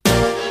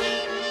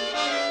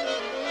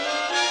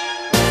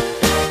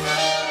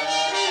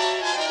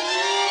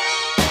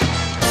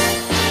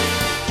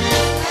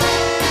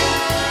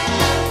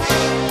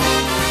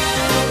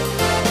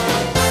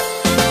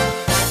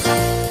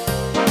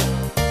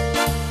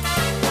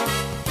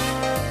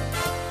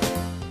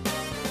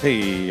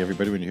Hey,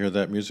 everybody, when you hear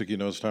that music, you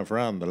know it's time for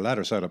On the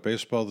Latter Side of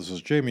Baseball. This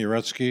is Jamie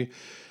Uretsky.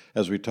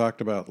 As we talked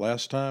about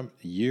last time,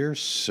 year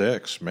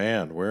 6.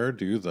 Man, where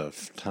do the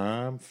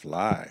time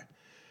fly?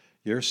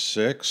 Year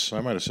 6, I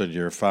might have said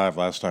year 5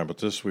 last time, but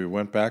this, we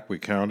went back, we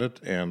counted,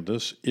 and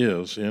this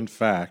is, in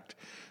fact,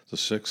 the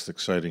 6th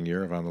exciting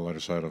year of On the Latter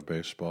Side of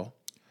Baseball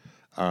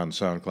on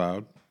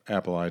SoundCloud,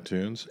 Apple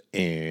iTunes,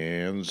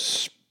 and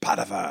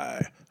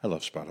Spotify. I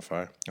love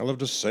Spotify. I love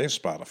to say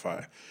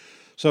Spotify.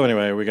 So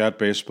anyway, we got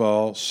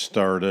baseball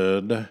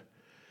started.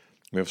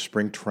 We have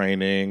spring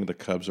training. The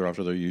Cubs are off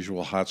to their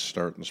usual hot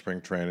start in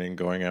spring training,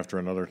 going after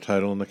another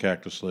title in the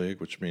Cactus League,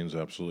 which means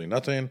absolutely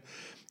nothing.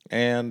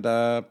 And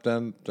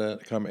then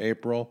come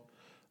April,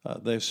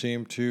 they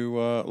seem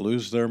to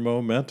lose their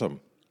momentum.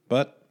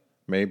 But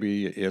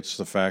maybe it's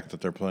the fact that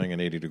they're playing in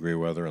 80-degree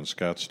weather in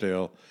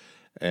Scottsdale,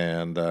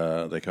 and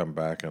they come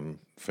back and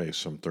face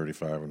some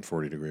 35 and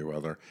 40-degree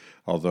weather.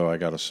 Although I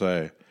got to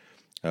say,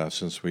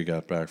 since we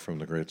got back from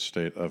the great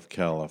state of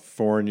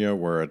California,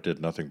 where it did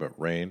nothing but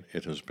rain,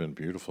 it has been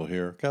beautiful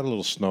here. Got a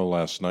little snow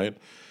last night,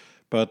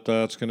 but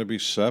it's going to be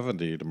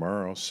 70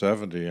 tomorrow,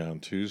 70 on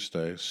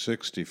Tuesday,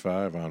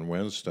 65 on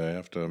Wednesday. I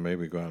have to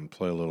maybe go out and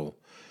play a little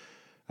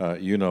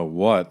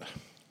you-know-what.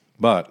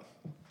 But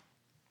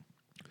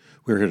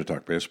we're here to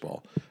talk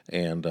baseball,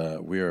 and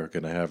we are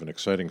going to have an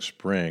exciting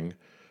spring,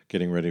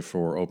 getting ready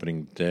for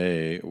opening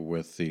day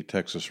with the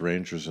Texas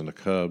Rangers and the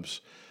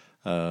Cubs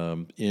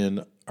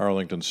in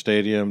Arlington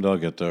Stadium. They'll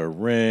get their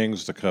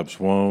rings. The Cubs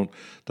won't.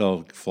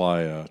 They'll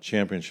fly a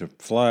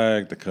championship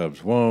flag. The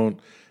Cubs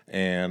won't.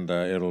 And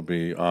it'll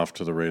be off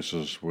to the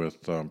races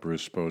with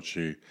Bruce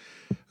Bochy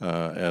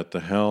at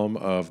the helm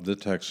of the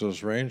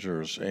Texas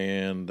Rangers.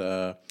 And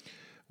we're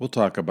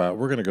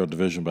going to go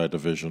division by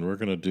division. We're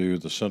going to do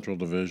the central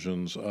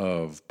divisions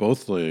of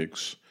both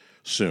leagues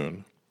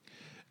soon.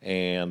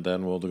 And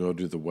then we'll go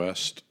do the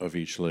west of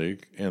each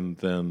league. And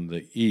then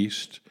the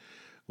east.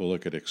 We'll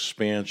look at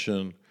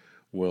expansion.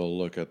 We'll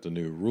look at the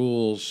new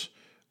rules.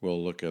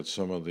 We'll look at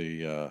some of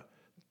the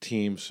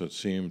teams that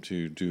seem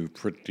to do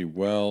pretty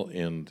well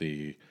in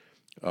the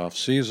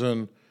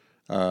off-season,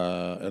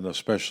 and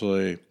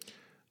especially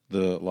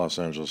the Los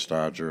Angeles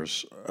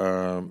Dodgers.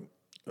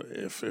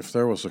 If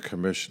there was a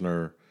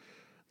commissioner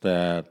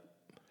that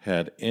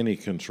had any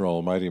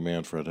control, Mighty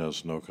Manfred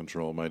has no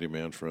control. Mighty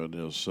Manfred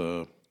is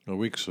a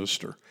weak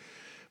sister.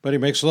 But he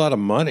makes a lot of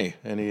money,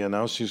 and he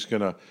announced he's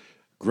going to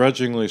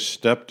grudgingly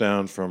stepped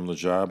down from the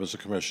job as a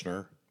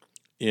commissioner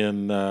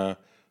in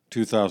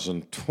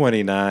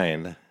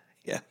 2029.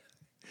 Yeah,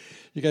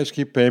 you guys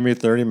keep paying me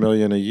 $30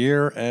 million a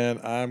year, and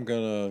I'm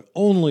gonna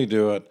only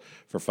do it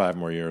for 5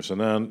 more years. And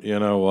then, you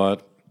know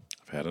what?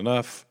 I've had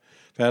enough.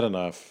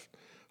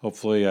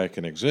 Hopefully, I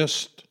can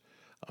exist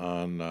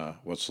on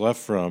what's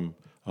left from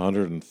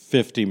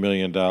 $150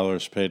 million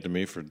paid to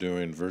me for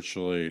doing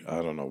virtually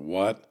I don't know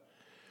what.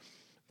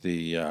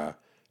 The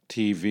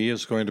TV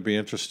is going to be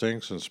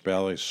interesting since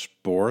Bally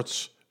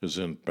Sports is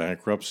in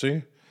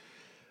bankruptcy.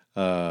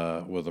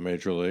 Will the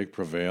Major League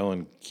prevail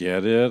and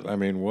get it? I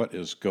mean, what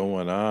is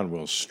going on?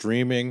 Will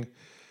streaming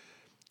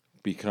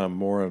become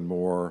more and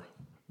more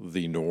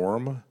the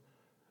norm?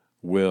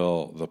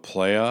 Will the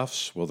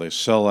playoffs, will they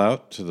sell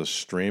out to the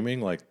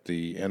streaming like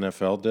the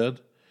NFL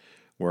did,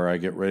 where I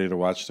get ready to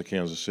watch the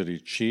Kansas City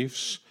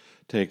Chiefs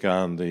take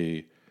on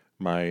the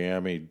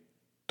Miami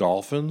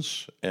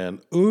Dolphins, and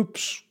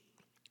oops,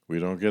 we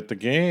don't get the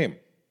game.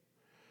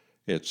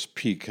 It's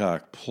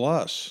Peacock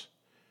Plus.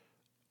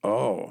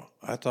 Oh,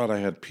 I thought I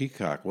had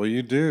Peacock. Well,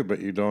 you do, but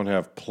you don't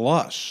have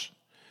Plus.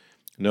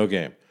 No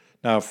game.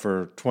 Now,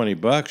 for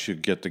 $20, you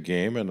get the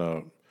game and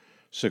a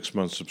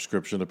 6-month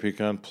subscription to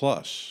Peacock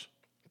Plus.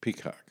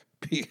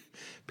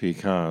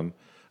 Pecan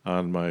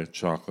on my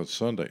chocolate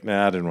sundae.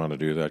 Nah, I didn't want to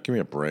do that. Give me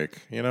a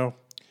break, you know?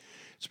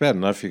 It's bad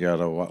enough you got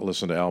to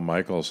listen to Al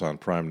Michaels on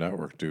Prime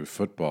Network do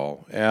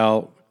football.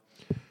 Al,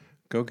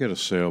 go get a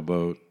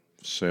sailboat.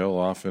 Sail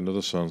off into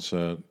the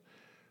sunset.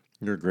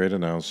 You're a great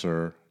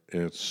announcer.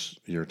 It's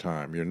your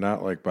time. You're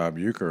not like Bob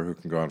Uecker, who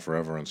can go on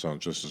forever and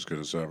sound just as good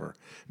as ever.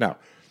 Now,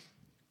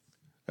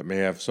 it may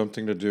have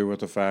something to do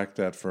with the fact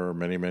that for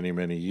many, many,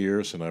 many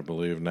years, and I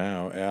believe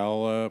now,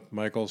 Al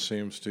Michaels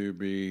seems to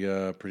be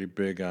pretty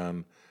big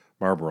on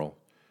Marlboro.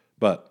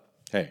 But,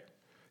 hey,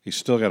 he's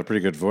still got a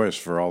pretty good voice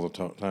for all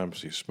the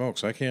times he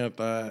smokes. I can't,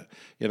 not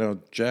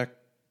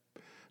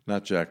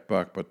Jack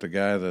Buck, but the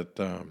guy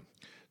that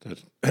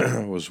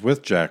was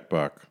with Jack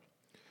Buck,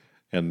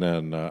 and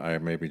then I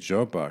maybe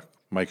Joe Buck,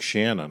 Mike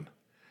Shannon.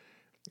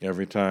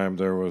 Every time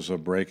there was a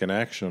break in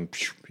action,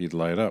 he'd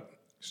light up.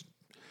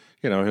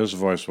 You know, his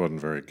voice wasn't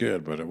very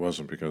good, but it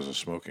wasn't because of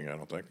smoking, I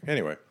don't think.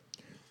 Anyway,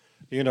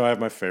 you know, I have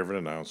my favorite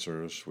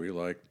announcers. We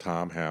like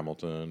Tom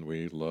Hamilton.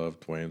 We love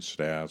Dwayne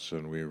Statz,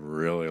 and we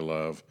really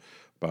love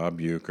Bob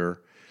Uecker.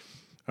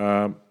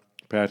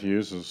 Pat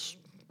Hughes is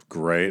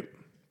great,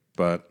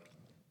 but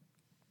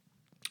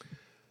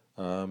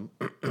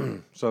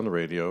it's on the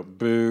radio.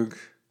 Boog,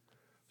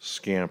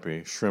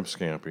 Scampi, Shrimp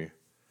Scampi.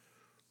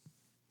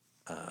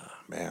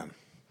 Man,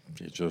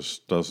 He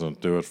just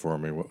doesn't do it for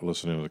me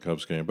listening to the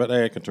Cubs game. But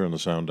hey, I can turn the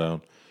sound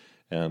down,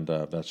 and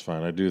that's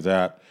fine. I do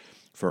that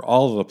for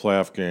all of the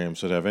playoff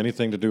games that have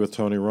anything to do with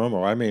Tony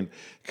Romo. I mean,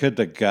 could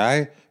the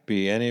guy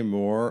be any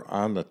more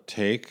on the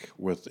take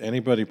with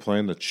anybody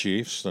playing the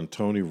Chiefs than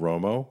Tony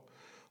Romo?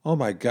 Oh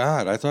my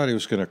God, I thought he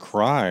was going to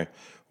cry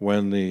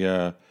when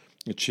the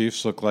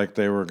Chiefs looked like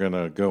they were going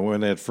to go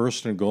in. They had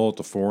first and goal at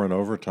the 4 in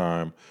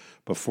overtime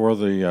before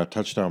the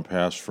touchdown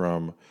pass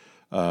from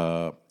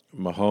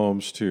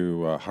Mahomes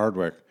to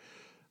Hardwick.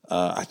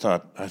 I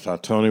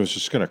thought Tony was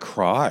just going to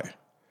cry.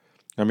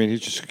 I mean, he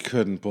just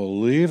couldn't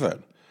believe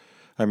it.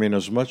 I mean,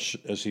 as much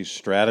as he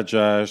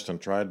strategized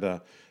and tried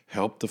to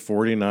help the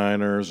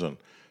 49ers and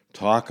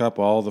talk up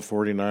all the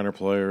 49er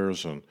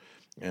players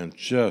and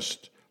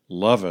just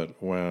love it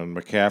when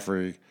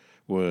McCaffrey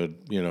would,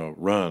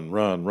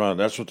 run.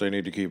 That's what they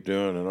need to keep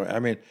doing. And I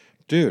mean,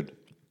 dude,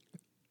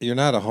 you're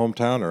not a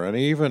hometowner. And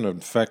he even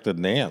infected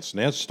Nance.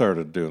 Nance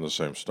started doing the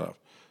same stuff.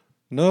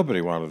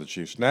 Nobody wanted the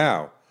Chiefs.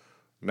 Now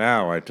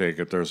I take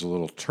it there's a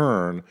little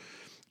turn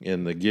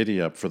in the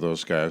giddy-up for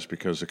those guys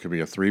because it could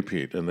be a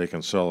three-peat, and they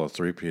can sell a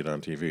three-peat on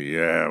TV.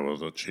 Yeah, well,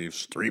 the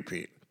Chiefs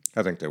three-peat.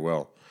 I think they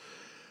will.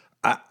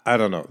 I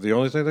don't know. The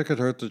only thing that could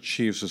hurt the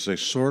Chiefs is they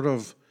sort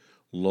of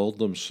lulled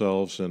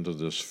themselves into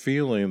this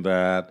feeling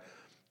that,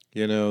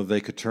 they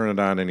could turn it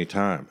on any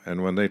time.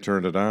 And when they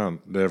turned it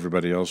on,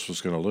 everybody else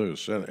was going to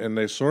lose. And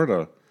they sort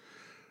of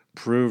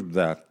proved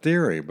that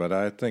theory, but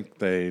I think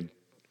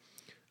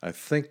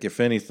if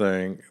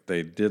anything,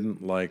 they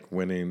didn't like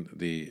winning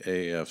the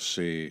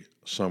AFC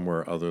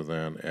somewhere other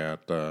than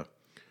at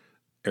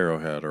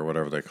Arrowhead or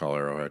whatever they call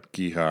Arrowhead,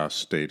 Geha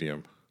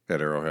Stadium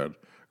at Arrowhead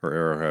or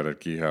Arrowhead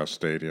at Geha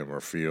Stadium or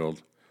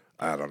Field.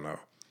 I don't know.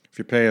 If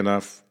you pay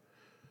enough,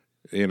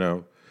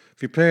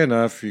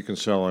 you can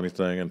sell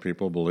anything and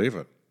people believe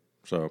it.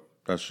 So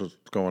that's what's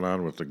going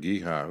on with the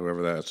Geha,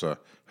 whoever that's a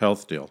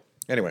health deal.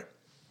 Anyway.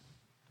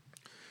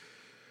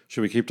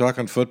 Should we keep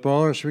talking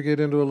football or should we get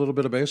into a little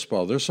bit of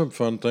baseball? There's some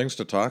fun things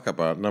to talk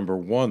about. Number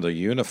one, the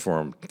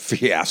uniform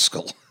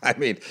fiasco. I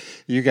mean,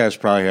 you guys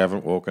probably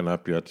haven't woken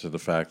up yet to the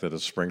fact that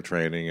it's spring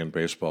training and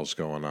baseball's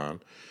going on.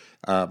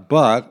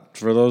 But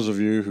for those of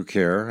you who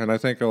care, and I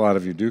think a lot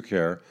of you do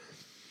care,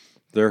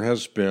 there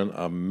has been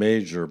a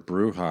major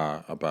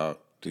brouhaha about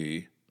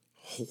the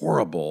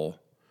horrible,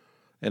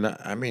 and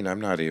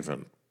I'm not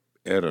even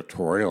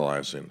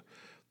editorializing,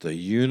 the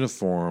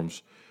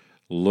uniforms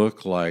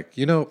look like,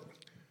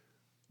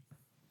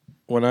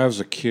 when I was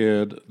a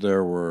kid,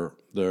 there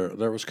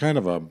was kind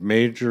of a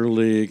major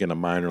league and a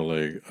minor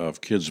league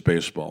of kids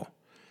baseball,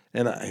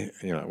 and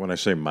when I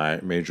say my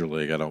major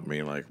league, I don't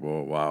mean like,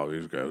 well, wow,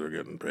 these guys are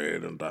getting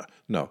paid and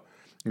no,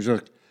 it's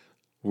just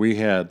we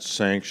had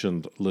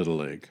sanctioned little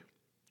league,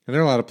 and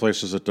there are a lot of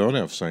places that don't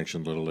have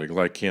sanctioned little league,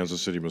 like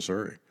Kansas City,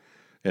 Missouri,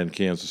 and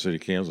Kansas City,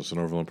 Kansas, and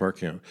Overland Park,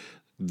 Kansas.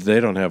 They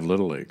don't have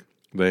little league;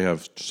 they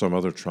have some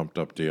other trumped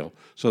up deal,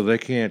 so they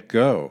can't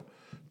go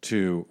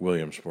to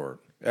Williamsport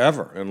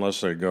ever,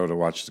 unless they go to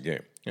watch the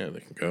game. Yeah,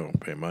 they can go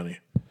and pay money,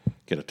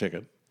 get a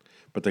ticket,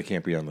 but they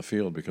can't be on the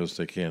field because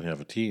they can't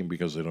have a team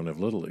because they don't have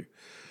Little League.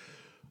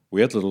 We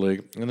had Little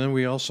League, and then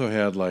we also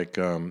had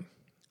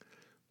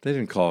they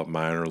didn't call it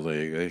minor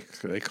league.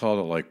 They called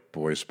it like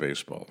boys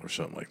baseball or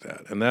something like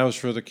that, and that was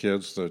for the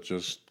kids that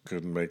just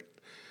couldn't make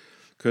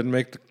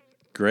the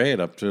grade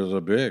up to the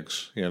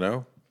bigs,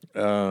 and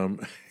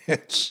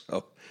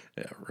so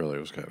yeah, really,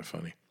 it was kind of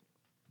funny.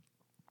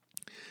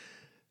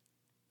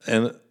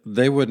 And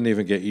they wouldn't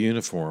even get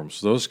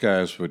uniforms. Those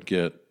guys would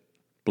get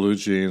blue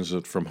jeans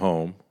from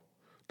home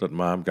that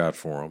mom got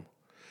for them,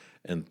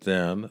 and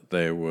then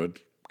they would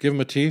give them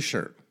a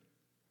T-shirt.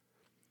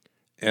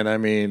 And I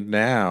mean,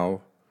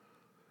 now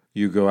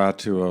you go out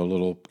to a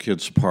little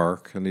kids'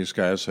 park, and these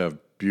guys have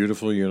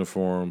beautiful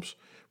uniforms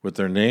with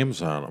their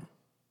names on them.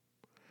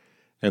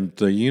 And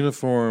the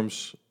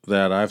uniforms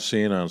that I've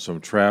seen on some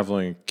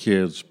traveling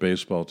kids'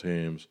 baseball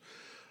teams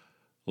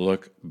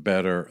look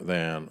better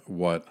than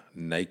what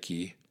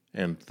Nike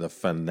and the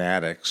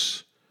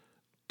Fanatics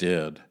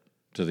did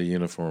to the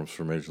uniforms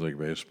for Major League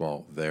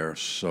Baseball. They're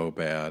so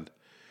bad.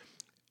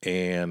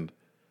 And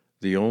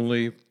the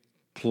only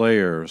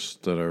players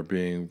that are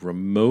being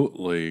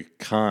remotely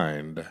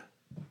kind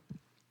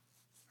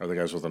are the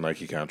guys with a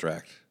Nike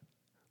contract.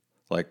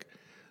 Like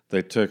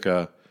they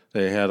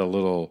had a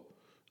little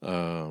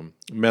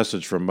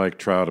message from Mike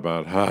Trout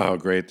about how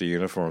great the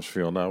uniforms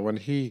feel. Now, when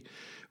he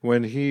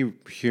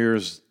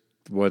hears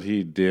what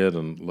he did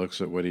and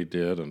looks at what he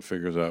did and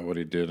figures out what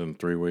he did in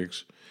 3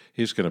 weeks,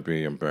 he's going to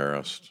be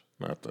embarrassed.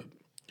 Not that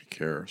he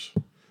cares.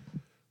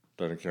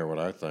 Doesn't care what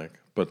I think.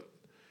 But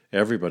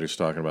everybody's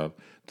talking about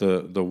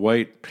the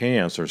white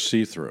pants are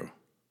see-through.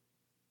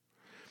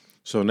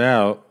 So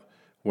now,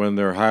 when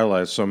their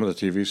highlights, some of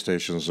the TV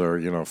stations are,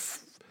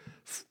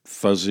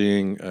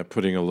 fuzzying,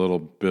 putting a little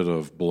bit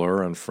of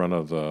blur in front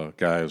of the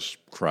guy's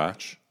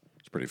crotch.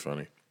 It's pretty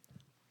funny.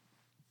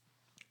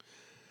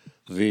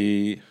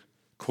 The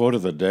quote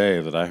of the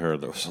day that I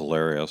heard that was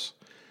hilarious,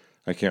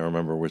 I can't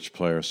remember which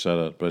player said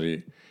it, but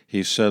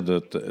he said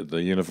that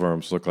the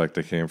uniforms look like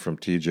they came from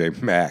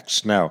TJ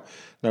Maxx. Now,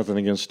 nothing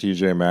against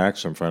TJ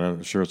Maxx.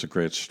 I'm sure it's a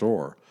great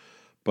store.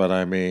 But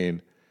I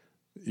mean,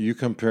 you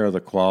compare the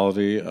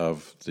quality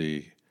of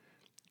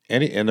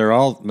and they're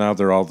all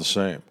the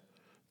same.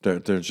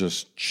 They're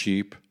just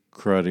cheap,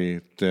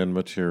 cruddy, thin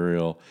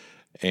material,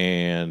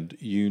 and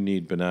you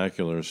need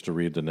binoculars to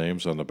read the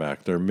names on the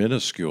back. They're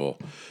minuscule.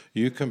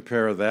 You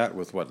compare that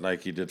with what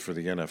Nike did for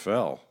the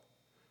NFL.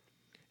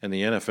 And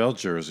the NFL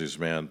jerseys,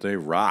 man, they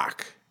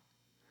rock.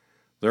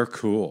 They're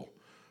cool.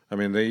 I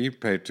mean, you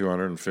pay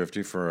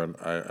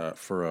 $250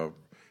 for a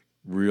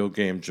real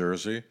game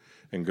jersey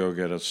and go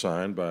get it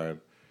signed by,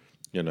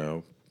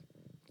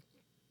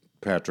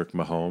 Patrick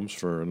Mahomes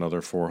for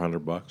another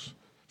 $400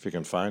 if you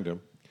can find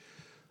him.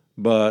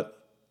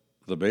 But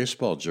the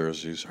baseball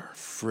jerseys are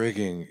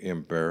frigging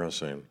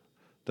embarrassing.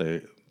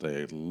 They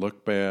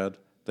look bad,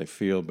 they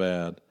feel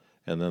bad,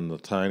 and then the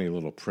tiny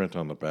little print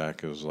on the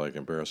back is like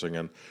embarrassing.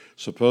 And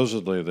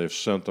supposedly they've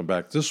sent them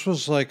back. This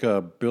was like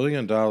a $1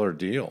 billion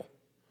deal.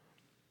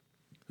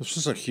 This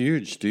was a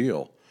huge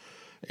deal.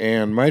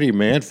 And Mighty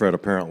Manfred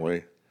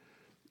apparently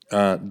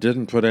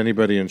didn't put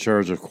anybody in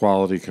charge of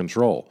quality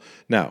control.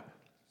 Now,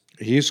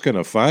 he's going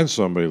to find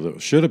somebody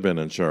that should have been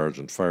in charge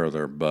and fire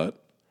their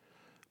butt,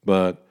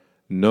 but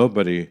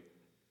nobody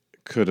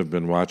could have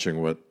been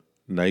watching what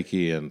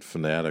Nike and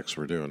Fanatics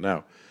were doing.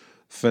 Now,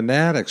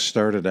 Fanatics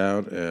started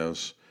out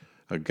as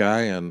a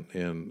guy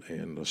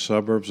in the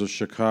suburbs of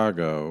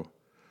Chicago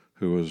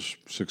who was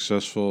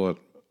successful at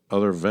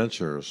other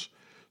ventures,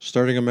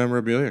 starting a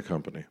memorabilia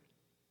company,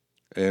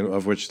 and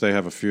of which they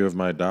have a few of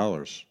my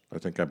dollars. I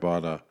think I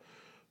bought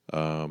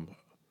a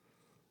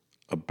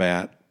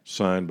bat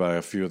signed by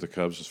a few of the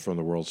Cubs from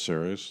the World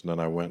Series. And then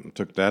I went and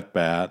took that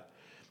bat,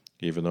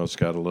 even though it's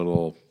got a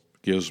little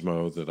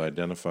gizmo that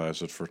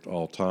identifies it for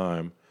all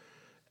time,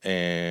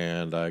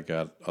 and I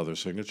got other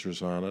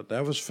signatures on it.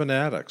 That was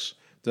Fanatics.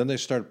 Then they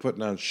started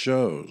putting on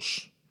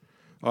shows,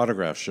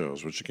 autograph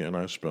shows, which, again,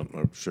 I spent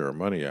my share of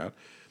money at.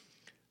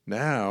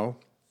 Now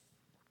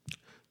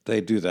they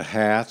do the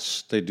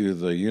hats, they do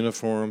the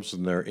uniforms,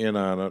 and they're in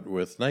on it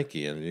with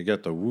Nike. And you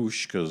get the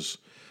whoosh because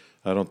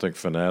I don't think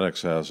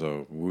Fanatics has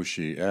a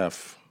whooshy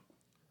F,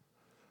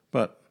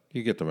 but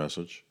you get the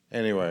message.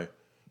 Anyway,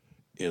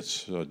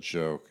 it's a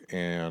joke,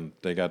 and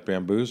they got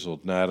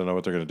bamboozled. Now, I don't know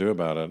what they're going to do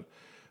about it,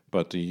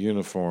 but the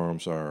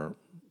uniforms are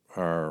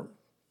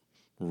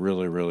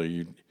really,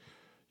 really,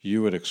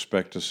 you would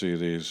expect to see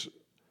these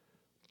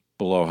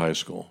below high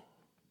school.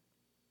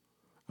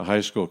 A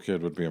high school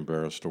kid would be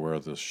embarrassed to wear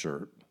this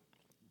shirt,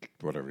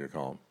 whatever you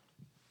call them,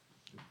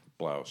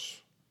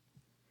 blouse,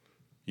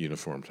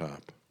 uniform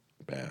top.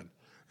 Bad.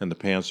 And the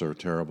pants are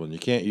terrible. And you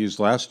can't use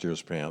last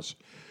year's pants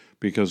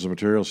because the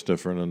material's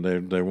different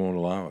and they won't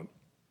allow it.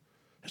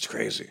 It's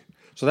crazy.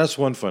 So that's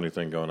one funny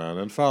thing going on.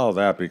 And follow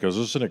that because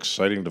it's an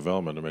exciting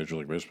development in Major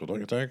League Baseball, don't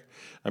you think?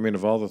 I mean,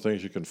 of all the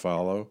things you can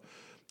follow,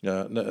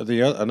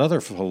 another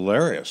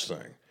hilarious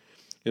thing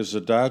is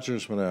the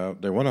Dodgers went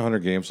out. They won 100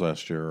 games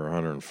last year, or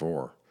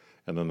 104,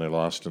 and then they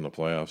lost in the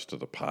playoffs to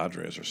the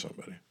Padres or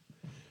somebody.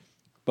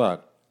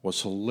 But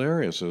what's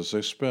hilarious is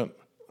they spent,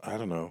 I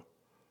don't know,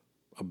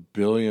 $1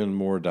 billion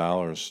more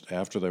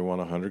after they won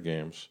 100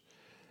 games.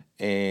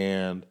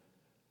 And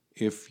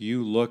if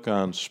you look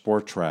on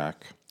Sport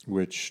Track,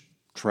 which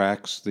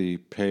tracks the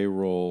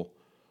payroll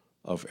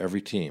of every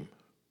team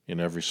in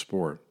every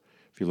sport,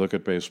 if you look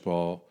at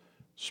baseball,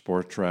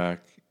 Sport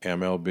Track,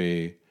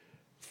 MLB,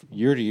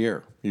 year to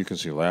year, you can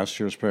see last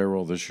year's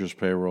payroll, this year's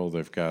payroll.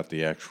 They've got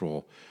the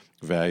actual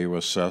value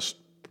assessed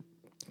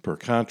per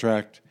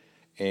contract,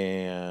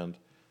 and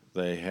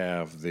they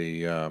have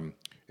the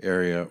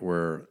area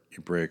where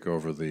you break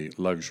over the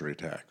luxury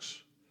tax,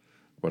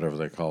 whatever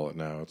they call it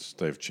now.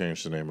 They've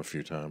changed the name a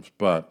few times.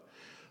 But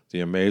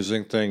the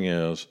amazing thing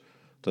is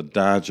the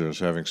Dodgers,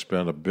 having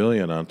spent $1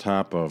 billion on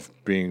top of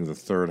being the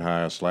third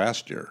highest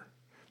last year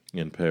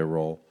in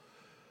payroll,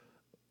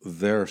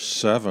 they're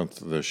seventh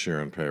this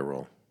year in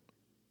payroll.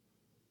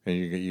 And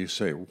you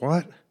say,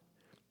 what?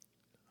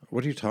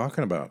 What are you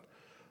talking about?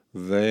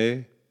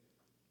 They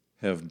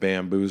have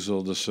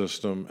bamboozled the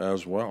system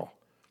as well.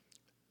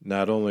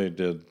 Not only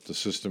did the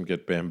system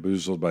get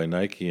bamboozled by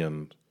Nike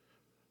and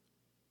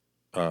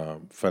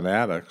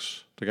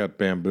Fanatics, they got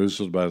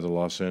bamboozled by the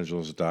Los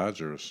Angeles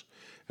Dodgers.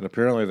 And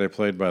apparently they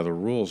played by the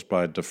rules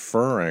by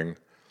deferring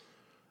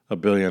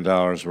 $1 billion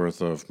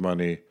worth of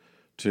money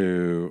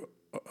to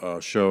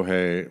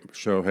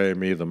Shohei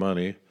Me the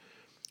Money,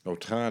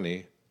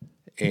 Ohtani,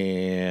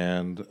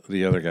 and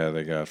the other guy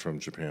they got from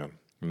Japan.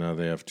 Now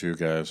they have two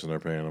guys, and they're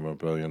paying them $1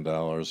 billion.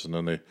 And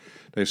then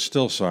they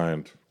still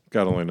signed,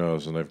 God only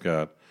knows, and they've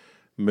got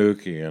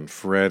Mookie and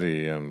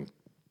Freddie and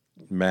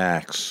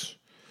Max.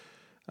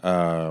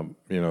 What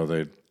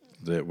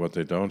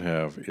they don't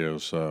have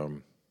is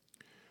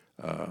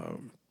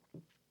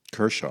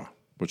Kershaw,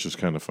 which is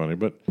kind of funny,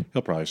 but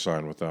he'll probably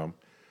sign with them.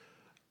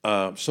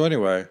 So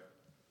anyway,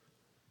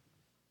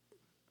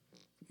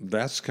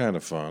 that's kind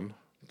of fun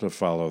to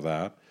follow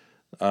that.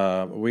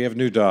 We have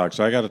new dogs.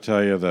 I got to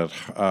tell you that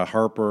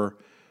Harper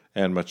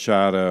and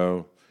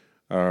Machado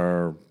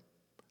are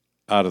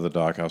out of the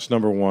doghouse.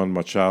 Number one,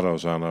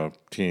 Machado's on a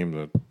team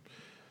that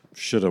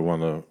should have won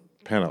the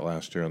pennant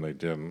last year, and they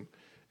didn't.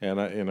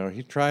 And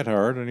he tried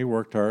hard and he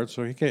worked hard,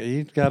 so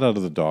he got out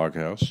of the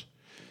doghouse.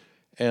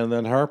 And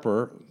then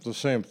Harper, the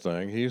same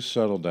thing. He's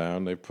settled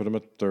down. They put him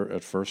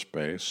at first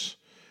base.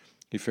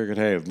 He figured,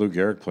 hey, Lou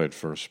Gehrig played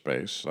first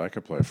base. I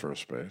could play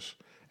first base,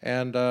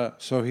 and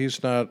so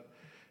he's not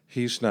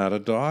a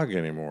dog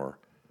anymore.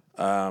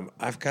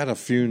 I've got a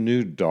few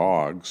new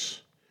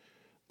dogs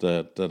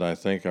that I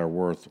think are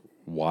worth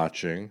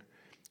watching,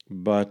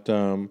 but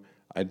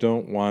I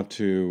don't want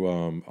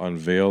to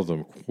unveil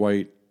them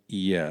quite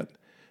yet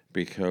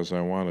because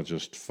I want to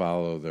just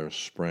follow their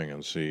spring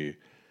and see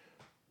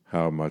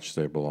how much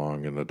they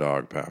belong in the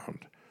dog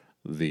pound,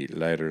 the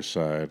lighter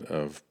side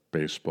of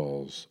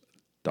baseball's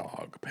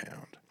dog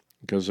pound,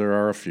 because there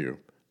are a few.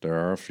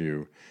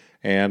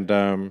 And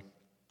a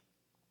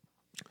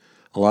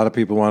lot of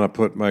people want to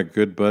put my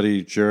good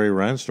buddy Jerry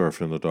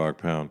Reinsdorf in the dog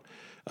pound.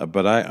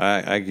 But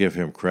I give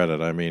him credit.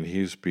 I mean,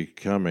 he's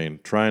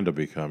trying to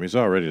become, he's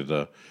already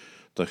the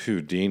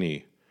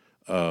Houdini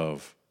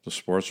of the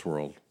sports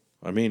world.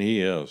 I mean,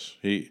 he is.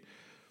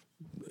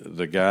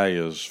 The guy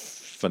is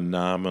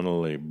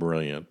phenomenally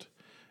brilliant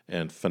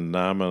and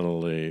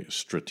phenomenally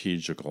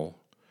strategical,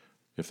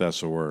 if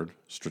that's a word,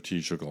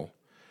 strategical,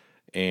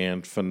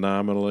 and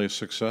phenomenally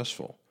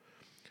successful.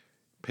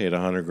 Paid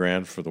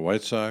 $100,000 for the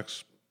White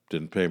Sox,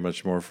 didn't pay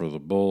much more for the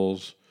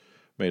Bulls.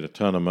 Made a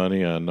ton of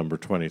money on number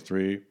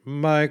 23,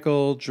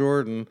 Michael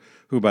Jordan,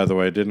 who, by the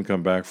way, didn't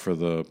come back for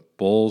the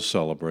Bulls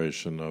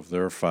celebration of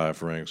their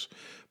 5 rings,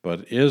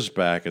 but is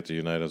back at the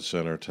United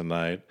Center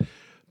tonight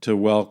to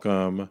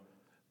welcome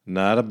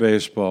not a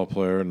baseball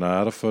player,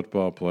 not a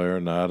football player,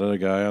 not a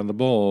guy on the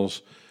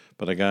Bulls,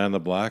 but a guy on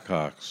the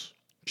Blackhawks,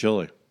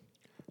 Chilios,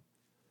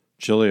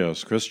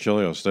 Chris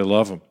Chilios. They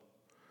love him.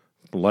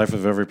 The life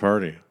of every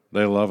party.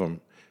 They love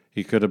him.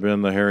 He could have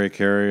been the Harry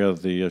Carey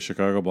of the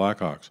Chicago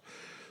Blackhawks.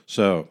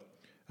 So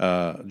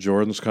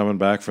Jordan's coming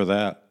back for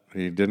that.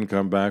 He didn't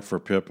come back for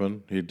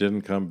Pippen. He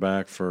didn't come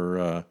back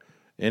for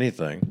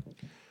anything.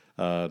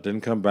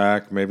 Didn't come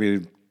back.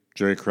 Maybe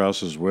Jerry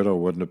Krause's widow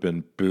wouldn't have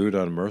been booed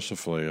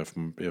unmercifully if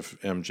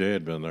MJ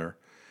had been there.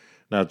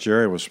 Now,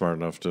 Jerry was smart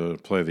enough to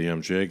play the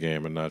MJ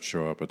game and not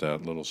show up at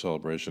that little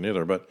celebration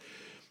either. But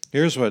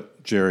here's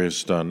what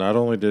Jerry's done. Not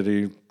only did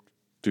he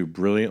do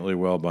brilliantly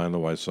well behind the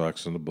White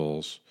Sox and the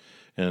Bulls,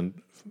 and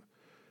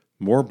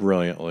more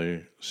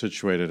brilliantly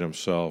situated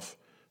himself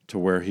to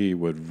where he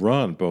would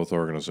run both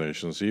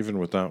organizations even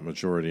without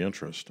majority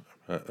interest.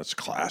 That's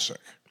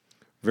classic.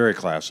 Very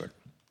classic.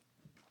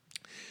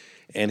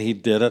 And he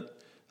did it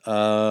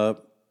in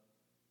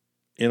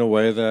a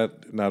way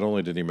that not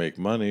only did he make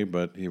money,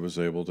 but he was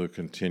able to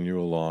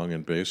continue along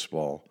in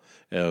baseball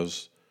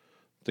as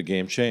the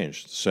game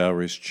changed. The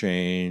salaries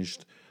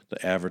changed,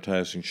 the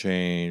advertising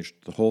changed,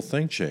 the whole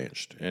thing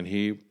changed, and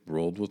he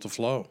rolled with the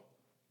flow.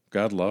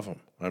 God love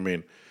him. I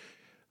mean,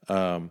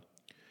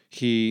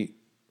 he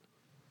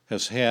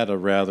has had a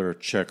rather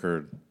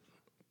checkered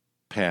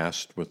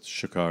past with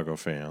Chicago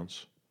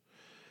fans.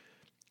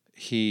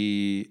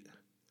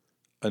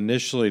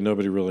 Initially,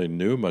 nobody really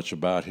knew much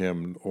about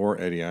him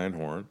or Eddie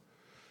Einhorn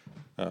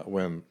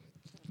when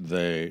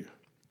they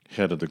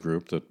headed the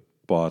group that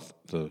bought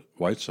the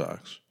White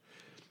Sox.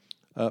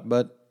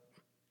 But,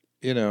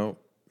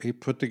 he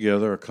put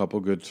together a couple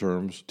good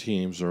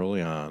teams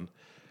early on,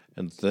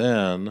 and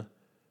then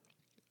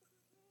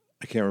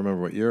I can't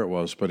remember what year it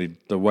was, but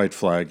the white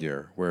flag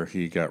year, where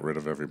he got rid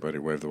of everybody,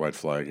 waved the white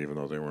flag, even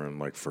though they were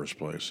in first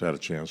place, had a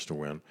chance to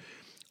win.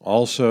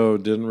 Also,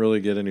 didn't really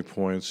get any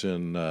points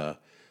in, I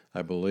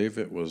believe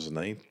it was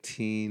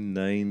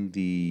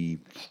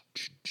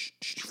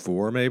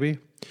 1994, maybe,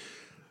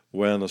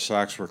 when the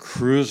Sox were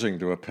cruising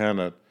to a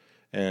pennant,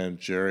 and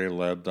Jerry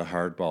led the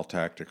hardball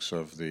tactics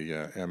of the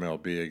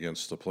MLB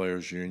against the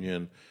Players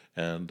Union,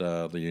 and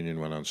the union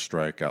went on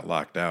strike, got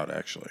locked out,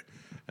 actually.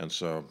 And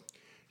so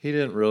he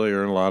didn't really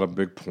earn a lot of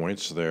big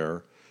points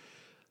there.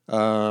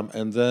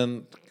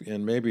 And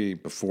maybe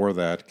before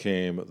that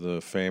came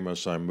the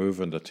famous "I'm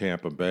moving to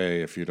Tampa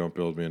Bay if you don't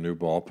build me a new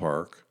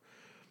ballpark."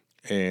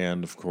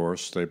 And, of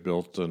course, they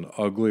built an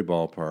ugly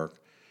ballpark.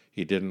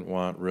 He didn't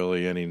want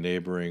really any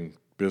neighboring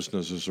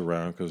businesses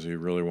around because he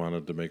really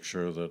wanted to make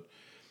sure that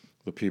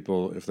the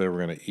people, if they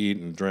were going to eat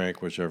and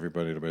drink, which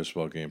everybody at a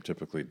baseball game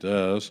typically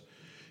does,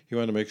 he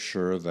wanted to make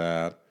sure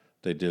that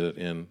they did it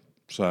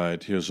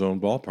inside his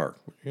own ballpark.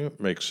 It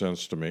makes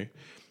sense to me.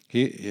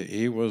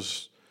 He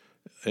was,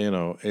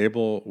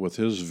 able with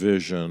his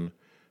vision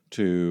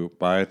to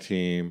buy a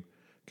team,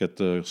 get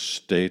the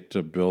state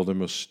to build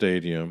him a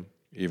stadium,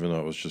 even though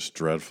it was just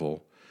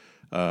dreadful,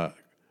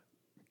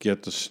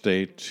 get the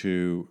state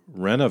to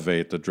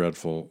renovate the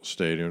dreadful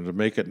stadium to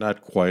make it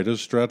not quite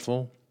as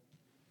dreadful,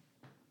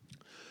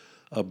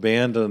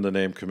 abandon the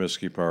name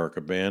Comiskey Park,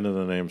 abandon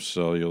the name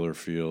Cellular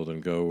Field,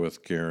 and go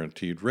with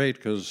guaranteed rate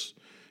because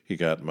he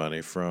got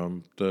money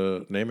from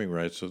the naming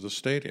rights of the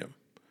stadium,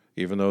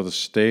 even though the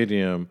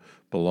stadium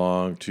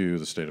belonged to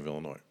the state of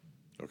Illinois.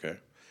 Okay?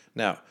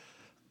 Now,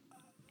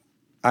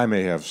 I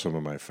may have some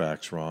of my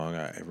facts wrong.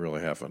 I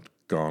really haven't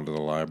gone to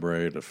the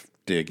library to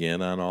dig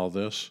in on all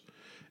this.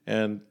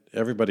 And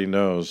everybody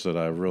knows that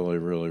I really,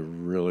 really,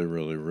 really,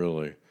 really,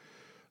 really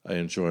I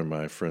enjoy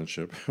my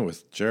friendship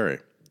with Jerry.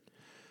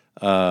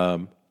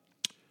 So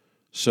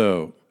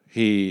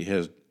he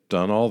has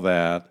done all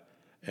that,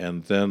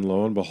 and then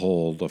lo and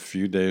behold, a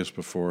few days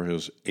before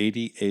his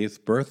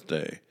 88th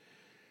birthday,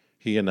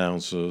 he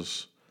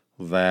announces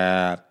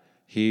that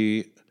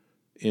he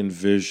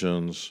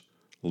envisions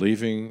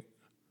leaving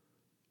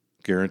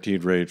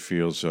Guaranteed Rate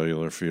Field,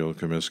 Cellular Field,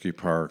 Comiskey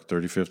Park,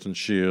 35th and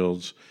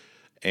Shields,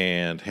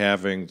 and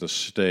having the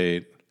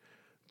state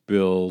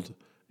build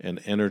an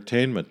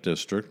entertainment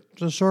district,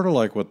 sort of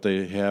like what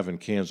they have in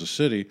Kansas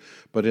City,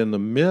 but in the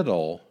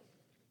middle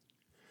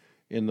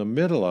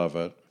of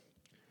it,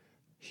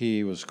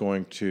 he was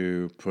going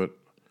to put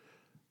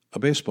a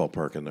baseball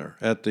park in there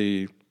at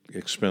the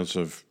expense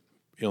of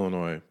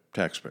Illinois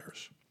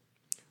taxpayers,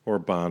 or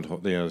bond.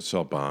 They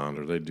sell bond,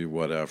 or they do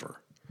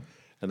whatever,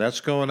 and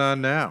that's going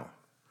on now.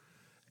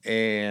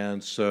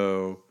 And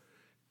so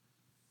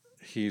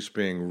he's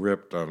being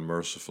ripped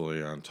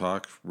unmercifully on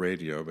talk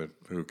radio, but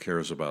who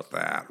cares about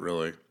that,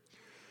 really?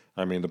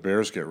 I mean, the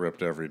Bears get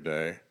ripped every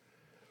day.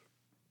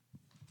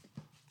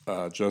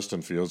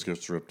 Justin Fields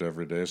gets ripped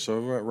every day, so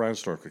Ryan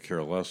Stork could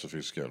care less if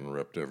he's getting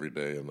ripped every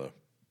day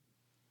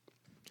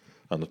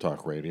on the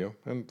talk radio.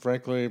 And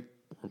frankly,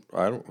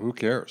 who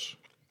cares?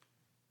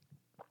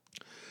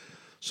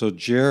 So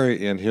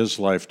Jerry, in his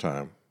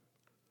lifetime,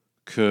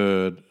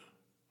 could,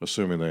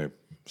 assuming they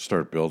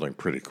start building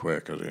pretty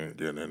quick, because he didn't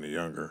get any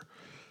younger,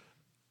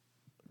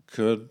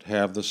 could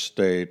have the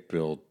state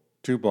build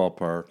 2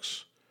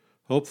 ballparks.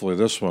 Hopefully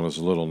this one is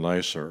a little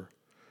nicer.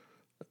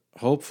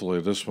 Hopefully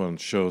this one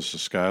shows the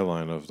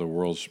skyline of the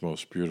world's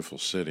most beautiful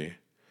city.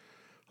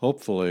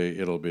 Hopefully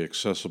it'll be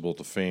accessible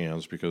to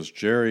fans, because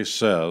Jerry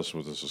says,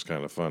 well, this is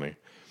kind of funny,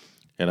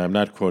 and I'm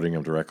not quoting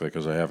him directly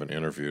because I haven't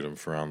interviewed him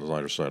for On the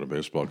Lighter Side of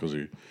Baseball, because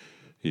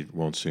he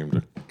won't seem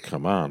to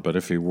come on. But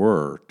if he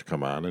were to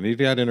come on, and he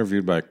got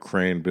interviewed by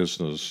Crane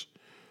Business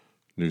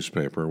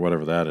newspaper,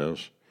 whatever that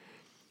is,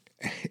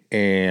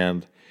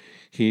 and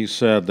he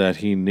said that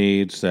he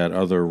needs that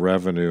other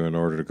revenue in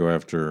order to go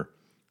after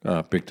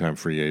big-time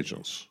free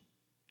agents.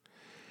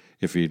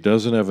 If he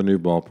doesn't have a new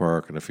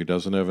ballpark, and if he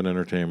doesn't have an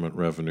entertainment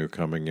revenue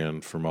coming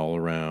in from all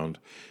around,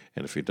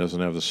 and if he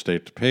doesn't have the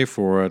state to pay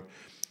for it,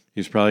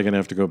 he's probably going to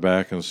have to go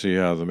back and see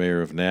how the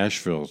mayor of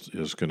Nashville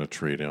is going to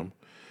treat him.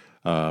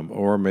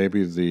 Or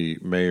maybe the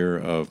mayor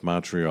of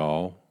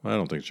Montreal. I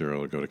don't think Jerry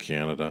will go to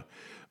Canada.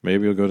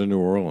 Maybe he'll go to New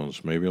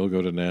Orleans. Maybe he'll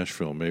go to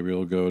Nashville. Maybe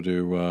he'll go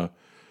to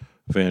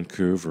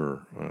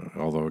Vancouver.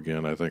 Although,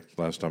 again, I think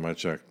last time I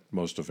checked,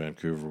 most of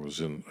Vancouver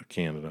was in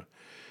Canada.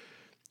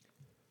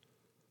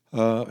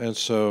 And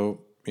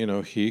so,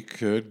 he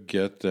could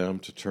get them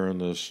to turn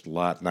this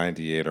Lot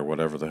 98 or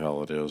whatever the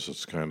hell it is,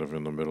 it's kind of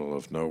in the middle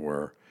of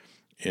nowhere,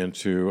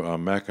 into a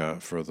mecca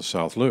for the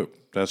South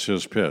Loop. That's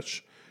his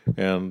pitch.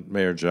 And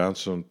Mayor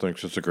Johnson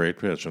thinks it's a great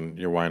pitch, and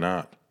why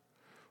not?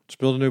 Let's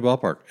build a new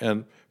ballpark.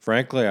 And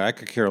frankly, I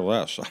could care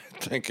less. I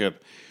think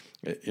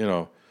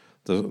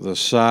the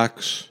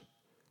Sox,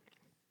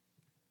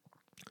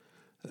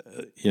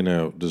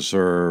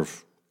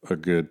 deserve a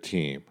good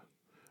team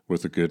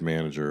with a good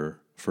manager,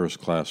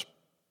 first-class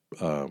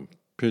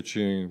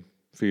pitching,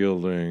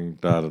 fielding,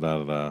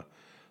 da-da-da-da-da.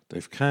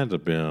 They've kind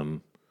of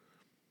been,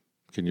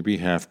 can you be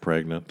half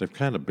pregnant? They've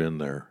kind of been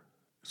there.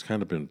 It's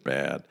kind of been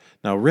bad.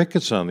 Now,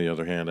 Ricketts, on the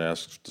other hand,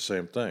 asks the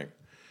same thing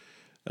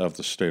of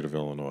the state of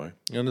Illinois.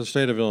 And the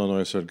state of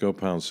Illinois said, go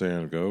pound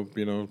sand, go,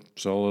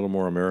 sell a little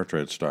more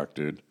Ameritrade stock,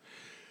 dude.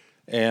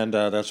 And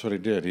that's what he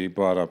did. He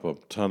bought up a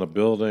ton of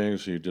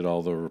buildings. He did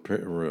all the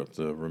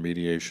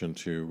remediation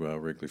to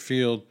Wrigley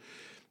Field,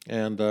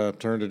 and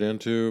turned it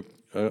into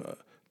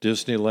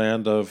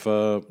Disneyland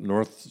of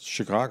North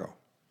Chicago.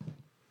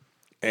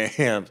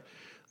 And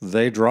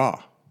they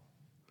draw.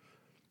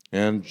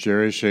 And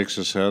Jerry shakes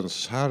his head and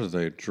says, how do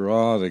they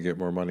draw? They get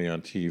more money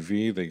on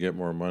TV. They get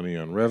more money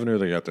on revenue.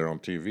 They got their own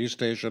TV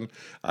station.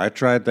 I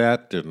tried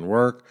that. Didn't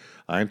work.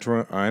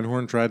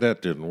 Einhorn tried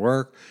that. Didn't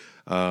work.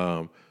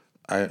 Now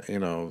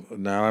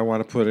I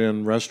want to put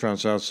in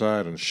restaurants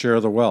outside and share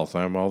the wealth.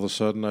 All of a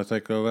sudden, I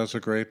think, oh, that's a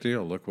great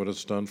deal. Look what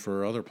it's done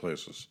for other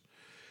places.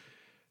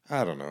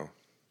 I don't know.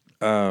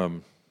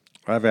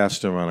 I've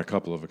asked him on a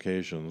couple of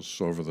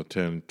occasions over the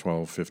 10,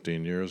 12,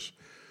 15 years,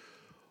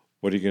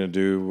 what are you going to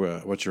do?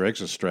 What's your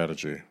exit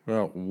strategy?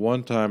 Well,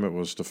 one time it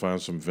was to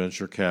find some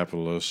venture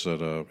capitalists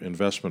at an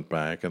investment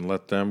bank and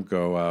let them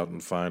go out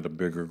and find a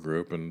bigger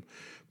group and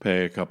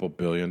pay a couple $1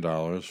 billion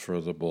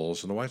for the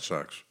Bulls and the White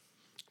Sox.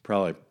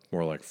 Probably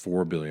more like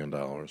 $4 billion.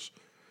 If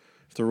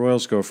the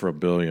Royals go for $1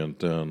 billion,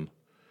 then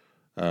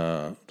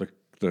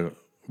the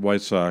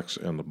White Sox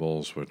and the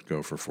Bulls would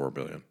go for $4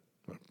 billion,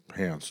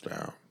 hands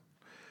down.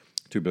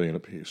 $2 billion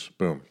apiece.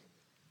 Boom.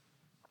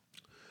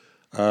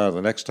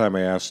 The next time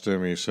I asked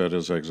him, he said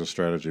his exit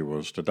strategy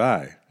was to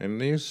die.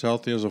 And he's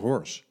healthy as a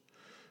horse.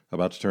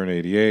 About to turn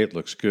 88,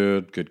 looks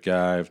good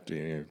guy,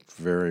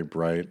 very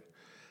bright,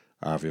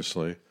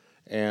 obviously.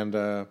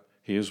 And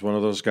he's one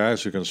of those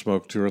guys who can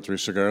smoke 2 or 3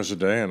 cigars a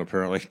day and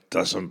apparently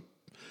doesn't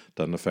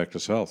affect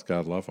his health.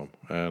 God love him.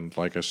 And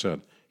like I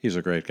said, he's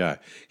a great guy.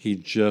 He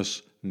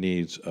just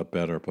needs a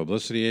better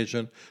publicity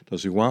agent.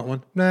 Does he want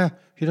one? Nah,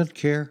 he doesn't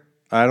care.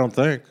 I don't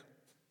think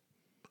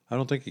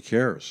he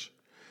cares.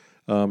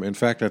 In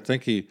fact, I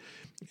think he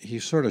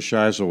sort of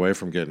shies away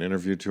from getting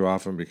interviewed too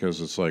often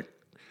because it's like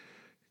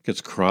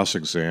gets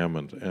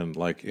cross-examined, and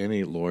like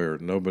any lawyer,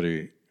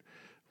 nobody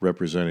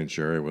representing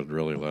Jerry would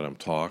really let him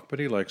talk, but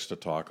he likes to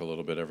talk a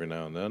little bit every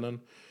now and then. And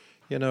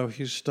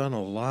he's done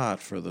a lot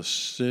for the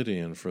city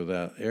and for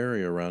that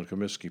area around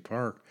Comiskey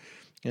Park,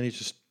 and he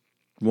just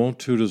won't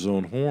toot his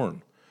own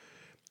horn.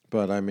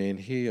 But I mean,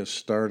 he has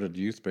started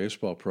youth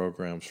baseball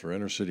programs for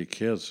inner city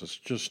kids. It's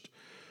just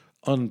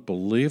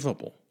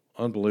unbelievably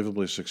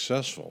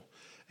successful.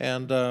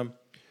 And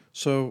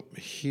so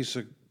he's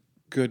a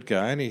good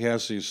guy, and he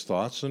has these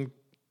thoughts, and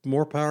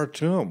more power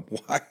to him.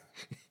 Why?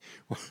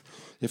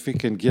 If he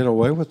can get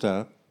away with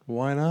that,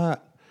 why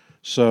not?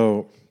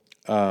 So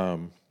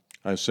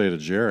I say to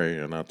Jerry,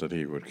 and not that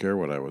he would care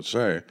what I would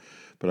say,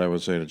 but I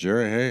would say to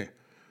Jerry, hey,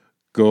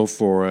 go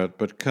for it,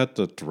 but cut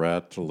the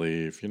threat to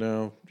leave. You're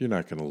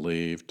not going to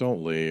leave.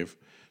 Don't leave.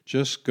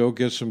 Just go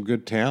get some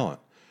good talent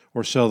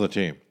or sell the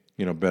team,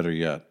 better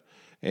yet.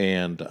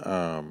 And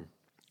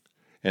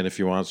if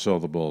you want to sell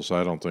the Bulls,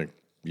 I don't think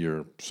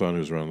your son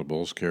who's running the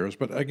Bulls cares.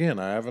 But again,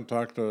 I haven't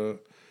talked to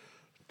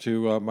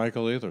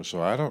Michael either,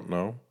 so I don't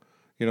know.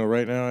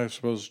 Right now I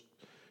suppose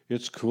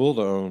it's cool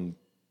to own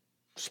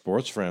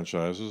sports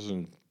franchises,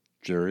 and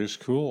Jerry's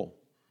cool.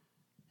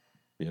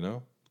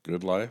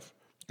 Good life,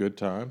 good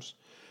times.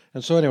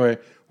 And so anyway,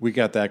 we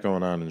got that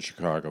going on in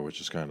Chicago,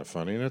 which is kind of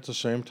funny. And at the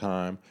same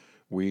time,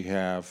 we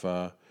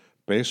have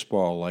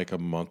baseball like a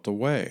month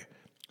away.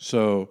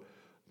 So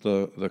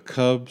the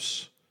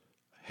Cubs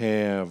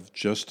have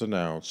just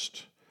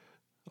announced,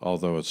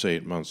 although it's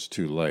 8 months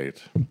too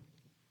late,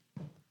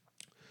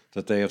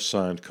 that they have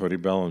signed Cody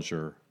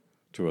Bellinger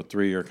to a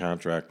 3-year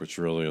contract, which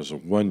really is a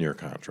 1-year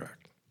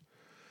contract.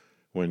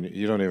 When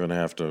you don't even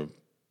have to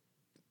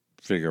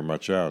figure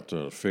much out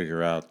to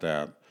figure out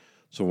that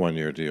it's a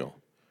 1-year deal.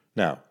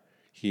 Now,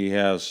 he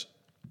has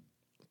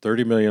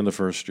 $30 million the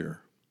first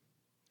year.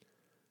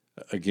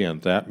 Again,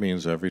 that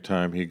means every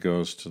time he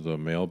goes to the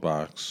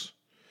mailbox,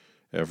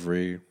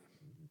 every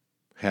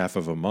half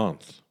of a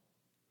month,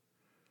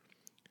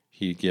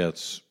 he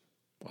gets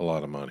a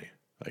lot of money.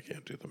 I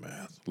can't do the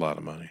math. A lot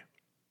of money.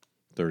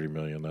 $30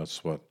 million,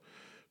 that's what,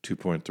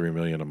 $2.3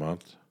 million a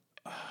month?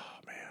 Oh,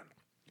 man.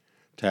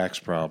 Tax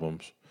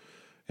problems.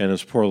 And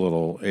his poor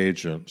little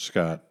agent,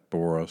 Scott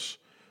Boras,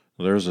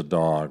 there's a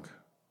dog.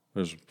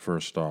 There's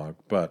first dog.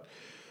 But,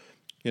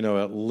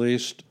 at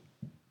least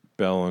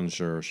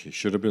Bellinger, she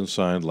should have been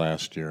signed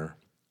last year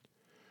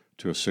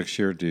to a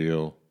 6-year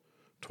deal,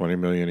 $20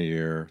 million a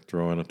year,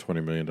 throw in a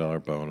 $20 million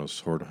bonus,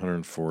 hoard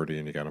 $140,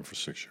 and you got him for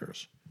 6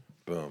 years.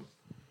 Boom.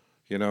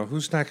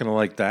 Who's not going to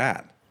like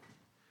that?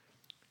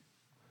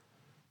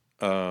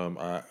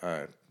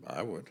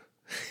 I would.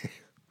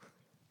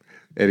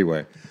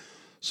 Anyway,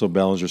 so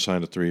Bellinger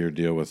signed a 3-year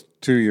deal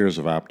with 2 years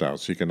of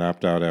opt-outs. He can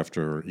opt out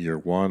after year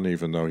 1,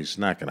 even though he's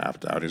not going to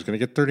opt out. He's going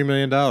to get $30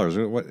 million.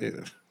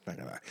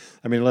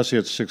 Unless he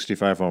hits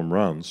 65 home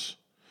runs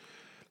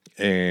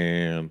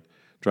and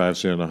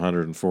drives in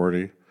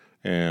 140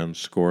 and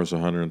scores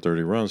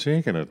 130 runs, he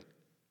ain't going to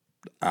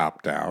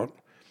opt out.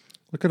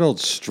 Look at old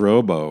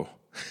Strobo.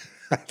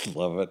 I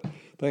love it.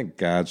 Thank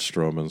God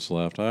Stroman's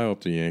left. I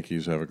hope the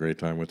Yankees have a great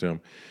time with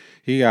him.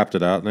 He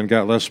opted out and then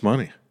got less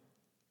money.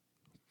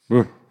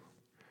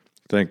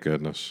 Thank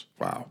goodness.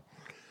 Wow.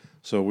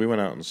 So we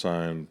went out and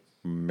signed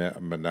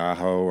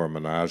Manajo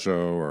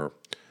or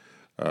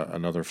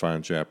another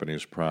fine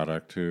Japanese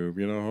product who,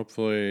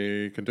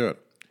 hopefully can do it.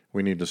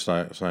 We need to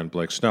sign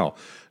Blake Snell.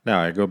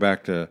 Now, I go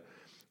back to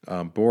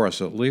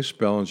Boras. At least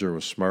Bellinger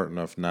was smart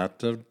enough not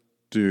to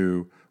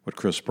do what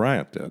Chris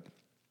Bryant did,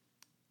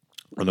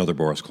 another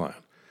Boras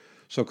client.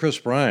 So Chris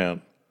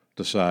Bryant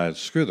decides,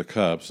 screw the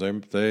Cubs.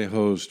 They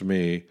hosed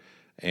me,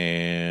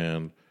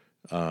 and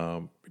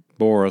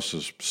Boras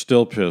is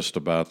still pissed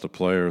about the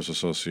Players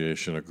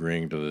Association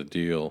agreeing to the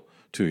deal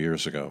 2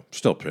 years ago.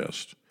 Still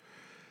pissed.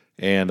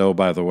 And, oh,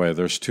 by the way,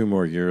 there's 2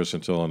 more years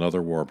until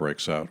another war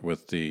breaks out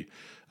with the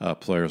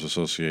Players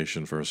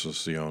Association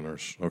versus the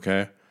owners,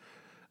 okay?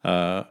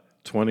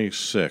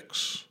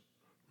 26.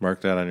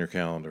 Mark that on your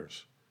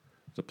calendars.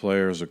 The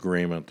Players'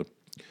 Agreement,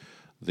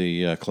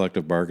 the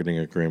collective bargaining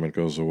agreement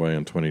goes away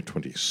in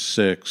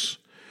 2026.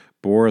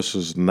 Boras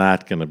is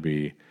not going to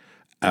be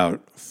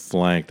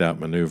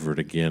outmaneuvered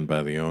again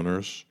by the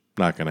owners.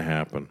 Not going to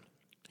happen.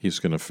 He's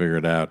going to figure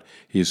it out.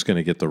 He's going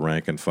to get the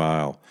rank and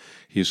file.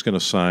 He's going to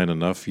sign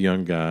enough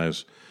young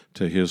guys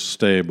to his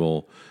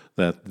stable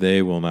that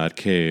they will not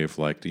cave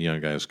like the young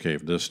guys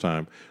caved this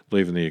time,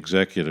 leaving the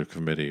executive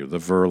committee, the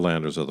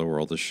Verlanders of the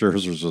world, the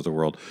Scherzers of the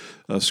world,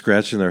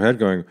 scratching their head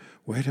going,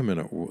 wait a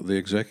minute, the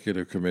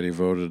executive committee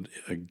voted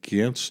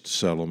against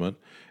settlement,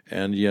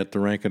 and yet the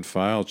rank and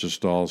file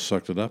just all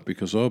sucked it up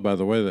because, oh, by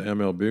the way, the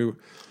MLB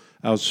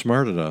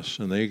outsmarted us,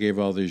 and they gave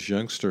all these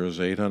youngsters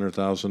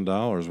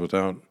 $800,000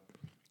 without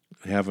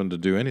having to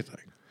do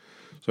anything.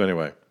 So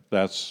anyway,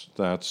 that's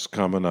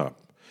coming up.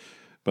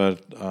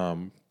 But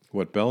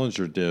what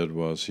Bellinger did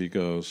was he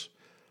goes,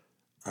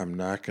 I'm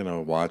not going to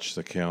watch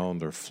the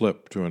calendar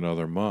flip to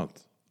another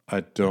month.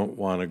 I don't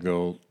want to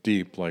go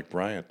deep like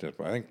Bryant did.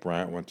 I think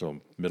Bryant went till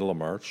middle of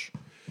March,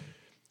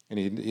 and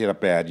he had a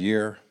bad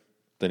year.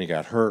 Then he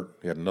got hurt.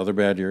 He had another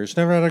bad year. He's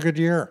never had a good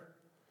year.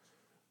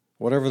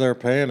 Whatever they're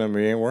paying him,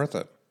 he ain't worth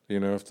it.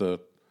 If the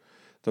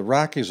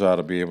Rockies ought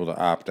to be able to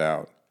opt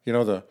out.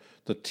 The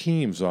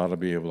teams ought to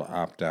be able to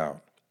opt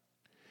out.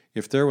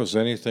 If there was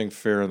anything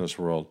fair in this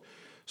world.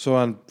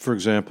 So, for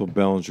example,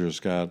 Bellinger's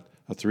got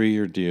a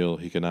 3-year deal.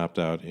 He can opt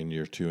out in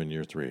year 2 and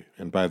year 3.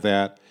 And by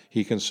that,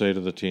 he can say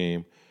to the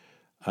team,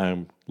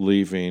 I'm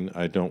leaving.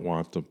 I don't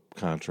want the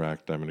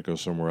contract. I'm going to go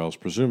somewhere else,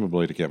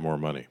 presumably to get more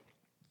money.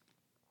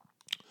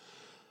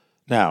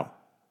 Now,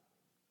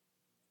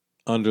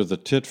 under the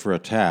tit for a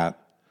tat,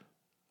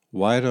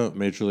 why don't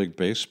Major League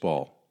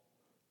Baseball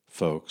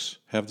folks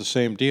have the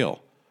same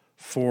deal?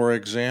 For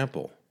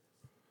example,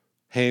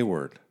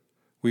 Hayward,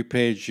 we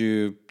paid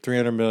you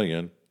 $300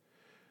 million.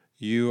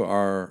 You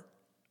are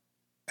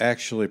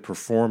actually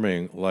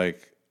performing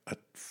like a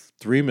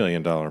 $3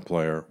 million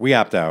player. We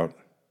opt out.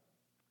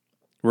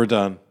 We're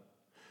done.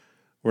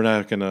 We're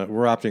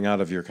opting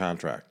out of your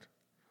contract.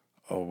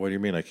 Oh, what do you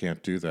mean I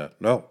can't do that?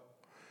 No,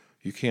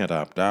 you can't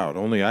opt out.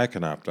 Only I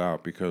can opt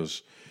out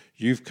because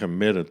you've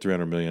committed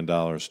 $300 million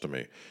to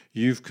me.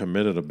 You've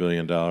committed $1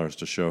 billion to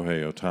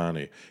Shohei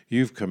Ohtani.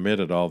 You've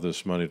committed all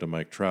this money to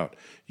Mike Trout.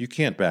 You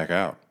can't back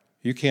out.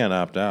 You can't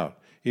opt out.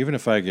 Even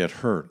if I get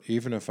hurt,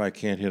 even if I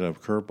can't hit a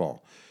curveball,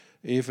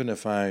 even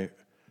if I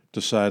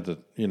decide that,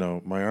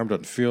 my arm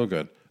doesn't feel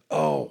good,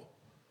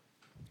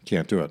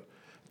 can't do it.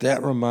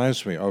 That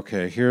reminds me,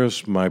 okay,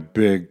 here's my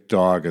big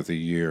dog of the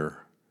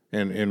year.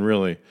 And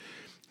really,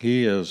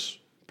 he has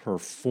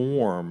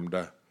performed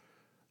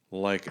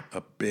like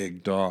a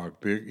big dog.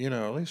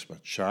 At least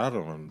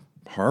Machado and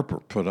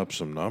Harper put up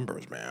some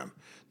numbers, man.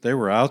 They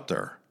were out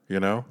there,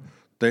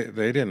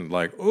 They didn't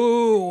I've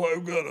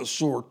got a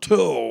sore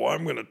toe.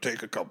 I'm going to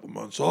take a couple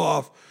months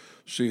off,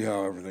 see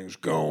how everything's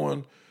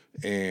going,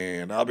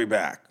 and I'll be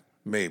back,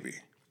 maybe.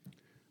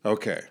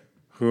 Okay,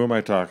 who am I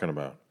talking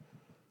about?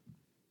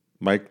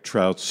 Mike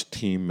Trout's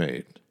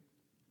teammate,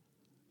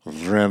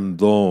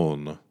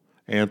 Rendon,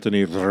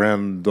 Anthony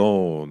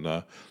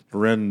Rendon,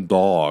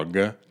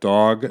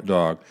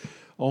 Dog.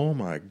 Oh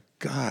my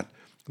God,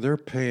 they're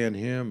paying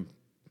him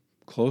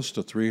close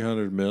to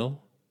 $300 million.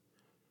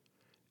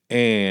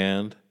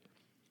 And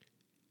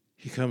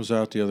he comes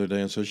out the other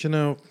day and says,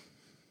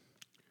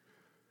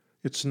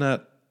 it's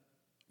not,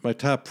 my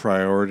top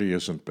priority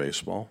isn't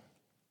baseball.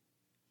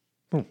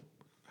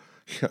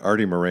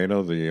 Artie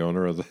Moreno, the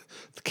owner of the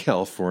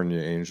California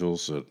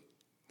Angels at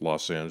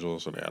Los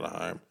Angeles and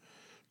Anaheim,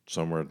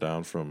 somewhere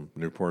down from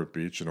Newport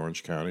Beach in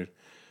Orange County,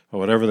 or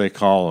whatever they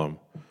call them,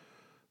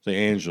 the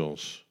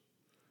Angels.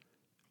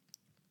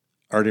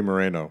 Artie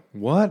Moreno,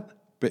 what?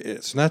 But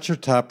it's not your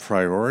top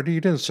priority?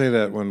 You didn't say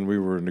that when we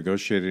were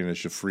negotiating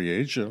as a free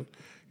agent.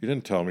 You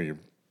didn't tell me you're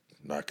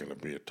not going to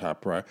be a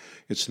top priority.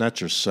 It's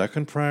not your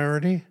second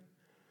priority?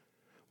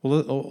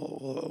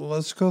 Well,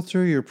 let's go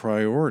through your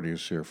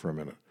priorities here for a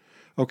minute.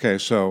 Okay,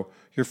 so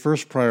your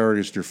first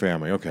priority is to your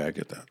family. Okay, I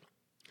get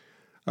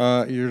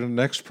that. Your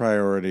next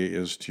priority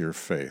is to your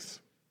faith.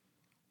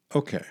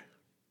 Okay.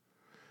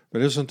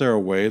 But isn't there a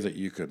way that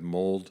you could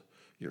mold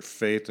your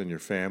faith and your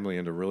family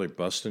into really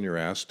busting your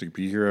ass to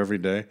be here every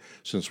day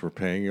since we're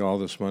paying you all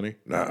this money?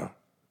 No.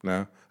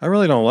 I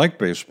really don't like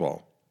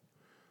baseball.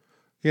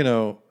 I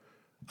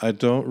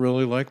don't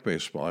really like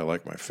baseball. I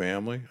like my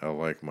family. I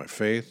like my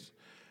faith.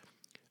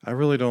 I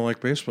really don't like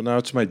baseball. Now,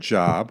 it's my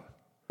job,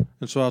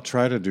 and so I'll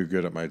try to do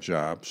good at my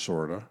job,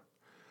 sort of.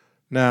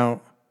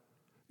 Now,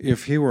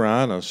 if he were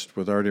honest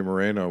with Artie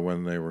Moreno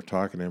when they were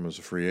talking to him as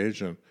a free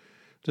agent,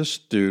 this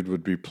dude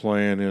would be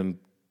playing in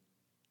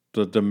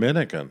the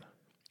Dominican,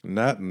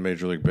 not in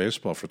Major League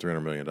Baseball for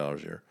 $300 million a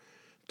year.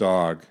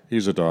 Dog.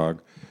 He's a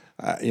dog.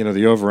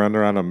 The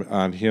over-under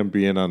on him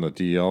being on the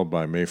DL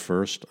by May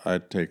 1st,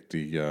 I'd take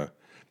the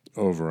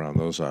over on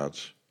those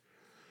odds.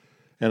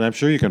 And I'm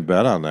sure you can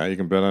bet on that. You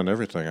can bet on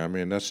everything. I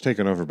mean, that's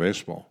taken over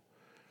baseball.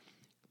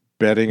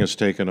 Betting has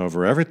taken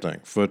over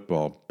everything.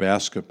 Football,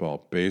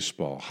 basketball,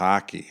 baseball,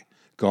 hockey,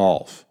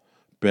 golf,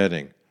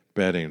 betting.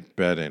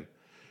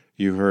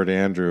 You heard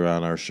Andrew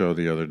on our show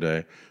the other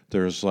day.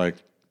 There's like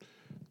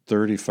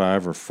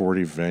 35 or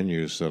 40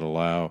 venues that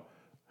allow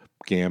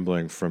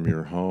gambling from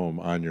your home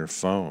on your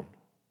phone,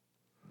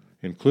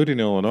 including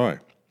Illinois.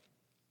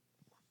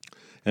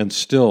 And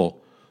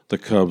still, the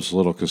Cubs'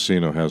 little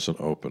casino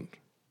hasn't opened.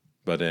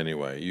 But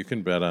anyway, you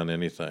can bet on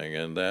anything,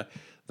 and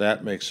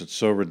that makes it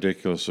so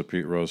ridiculous that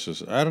Pete Rose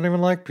says, I don't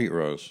even like Pete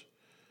Rose.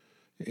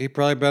 He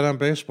probably bet on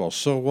baseball.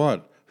 So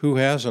what? Who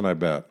hasn't, I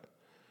bet?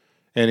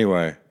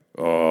 Anyway,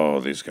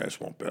 these guys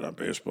won't bet on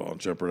baseball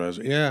and jeopardize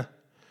it. Yeah.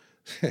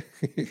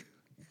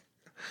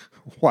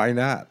 Why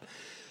not?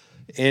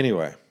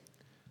 Anyway,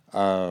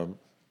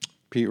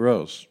 Pete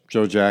Rose,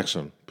 Joe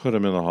Jackson, put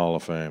him in the Hall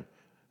of Fame.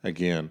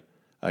 Again,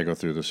 I go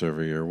through this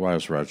every year. Why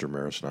is Roger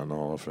Maris not in the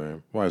Hall of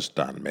Fame? Why is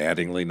Don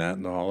Mattingly not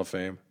in the Hall of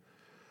Fame?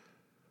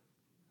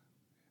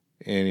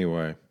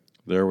 Anyway,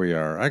 there we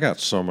are. I got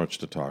so much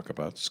to talk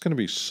about. It's going to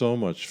be so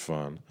much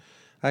fun.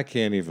 I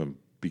can't even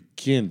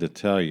begin to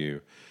tell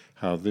you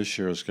how this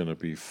year is going to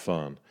be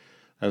fun.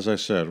 As I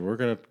said, we're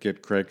going to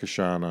get Craig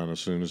Kashan on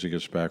as soon as he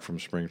gets back from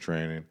spring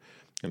training.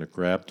 I'm going to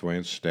grab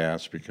Dwayne's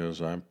stats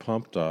because I'm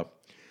pumped up,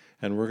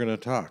 and we're going to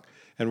talk.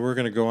 And we're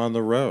going to go on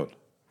the road.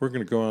 We're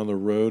going to go on the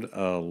road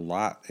a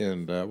lot,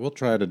 and we'll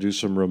try to do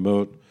some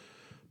remote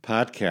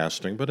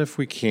podcasting. But if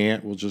we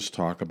can't, we'll just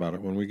talk about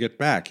it when we get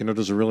back.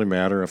 Does it really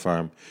matter if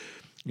I'm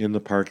in the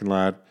parking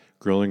lot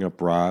grilling up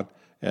Rod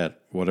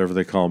at whatever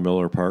they call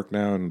Miller Park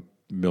now in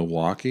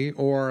Milwaukee,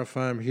 or if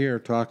I'm here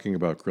talking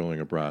about grilling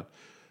abroad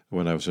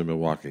when I was in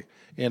Milwaukee?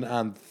 And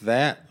on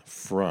that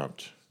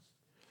front,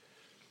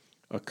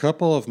 a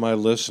couple of my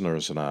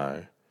listeners and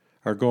I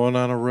are going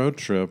on a road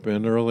trip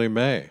in early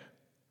May.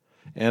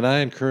 And I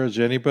encourage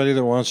anybody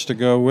that wants to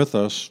go with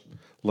us,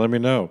 let me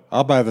know.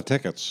 I'll buy the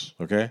tickets,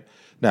 okay?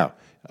 Now,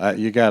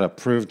 you got to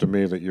prove to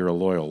me that you're a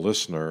loyal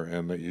listener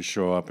and that you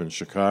show up in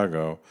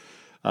Chicago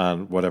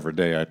on whatever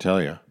day I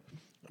tell you.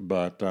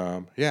 But,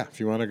 yeah, if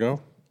you want to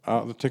go,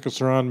 the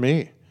tickets are on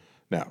me.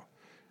 Now,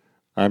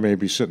 I may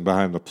be sitting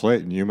behind the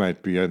plate, and you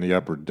might be in the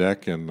upper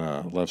deck in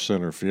left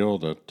center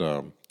field at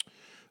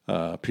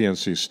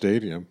PNC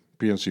Stadium,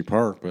 PNC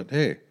Park. But,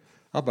 hey,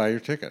 I'll buy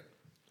your ticket.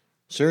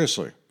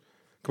 Seriously.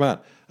 Come on.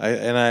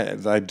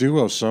 I do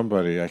owe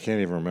somebody, I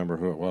can't even remember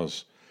who it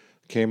was,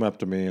 came up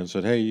to me and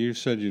said, hey, you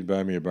said you'd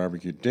buy me a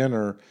barbecue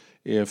dinner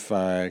if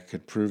I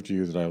could prove to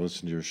you that I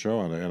listened to your show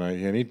on it.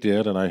 And he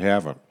did, and I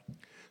haven't.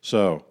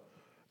 So,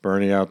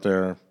 Bernie out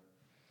there,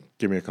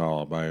 give me a call.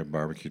 I'll buy a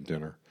barbecue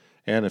dinner.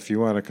 And if you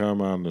want to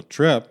come on the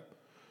trip,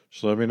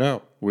 just let me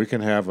know. We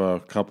can have a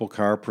couple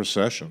car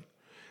procession.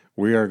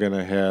 We are going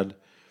to head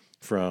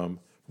from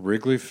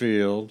Wrigley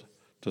Field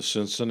to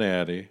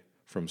Cincinnati,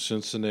 from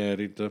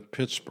Cincinnati to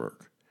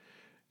Pittsburgh.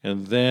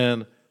 And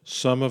then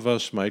some of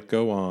us might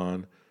go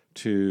on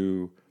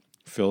to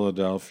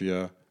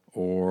Philadelphia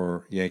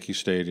or Yankee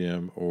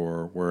Stadium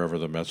or wherever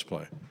the Mets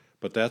play.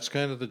 But that's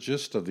kind of the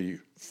gist of the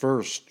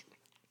first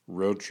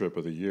road trip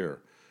of the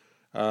year.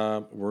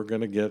 We're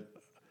going to get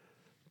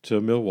to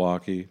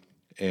Milwaukee,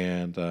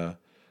 and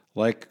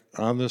like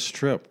on this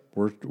trip,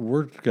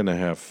 we're going to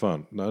have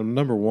fun. Now,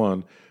 number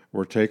one,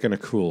 we're taking a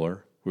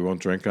cooler. We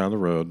won't drink on the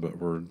road, but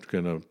we're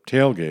going to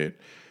tailgate.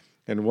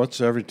 And what's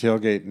every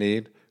tailgate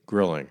need?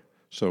 Grilling.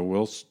 So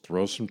we'll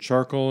throw some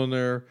charcoal in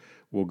there.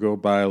 We'll go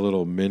buy a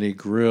little mini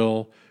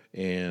grill,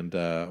 and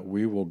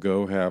we will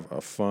go have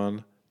a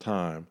fun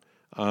time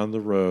on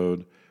the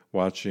road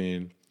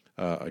watching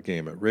a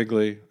game at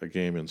Wrigley, a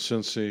game in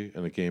Cincy,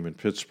 and a game in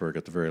Pittsburgh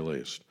at the very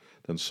least.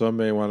 Then some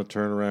may want to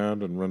turn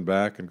around and run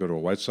back and go to a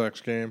White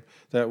Sox game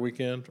that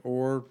weekend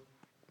or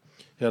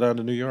head on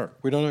to New York.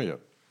 We don't know yet.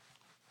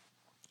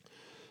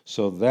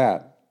 So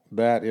that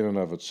in and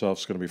of itself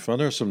is going to be fun.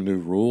 There's some new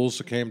rules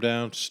that came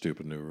down,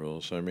 stupid new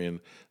rules. I mean,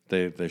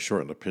 they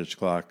shortened the pitch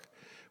clock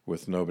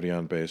with nobody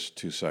on base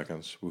 2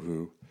 seconds.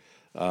 Woohoo.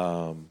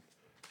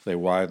 They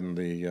widened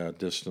the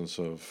distance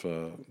of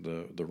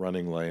the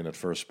running lane at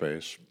first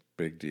base.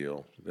 Big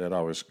deal. That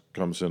always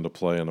comes into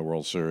play in the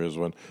World Series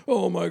when,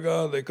 oh my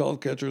God, they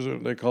called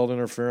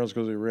interference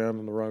because he ran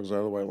on the wrong side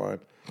of the white line.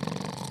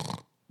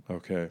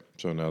 Okay,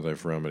 so now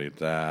they've remedied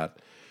that.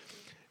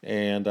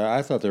 And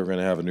I thought they were going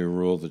to have a new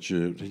rule that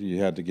you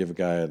had to give a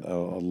guy a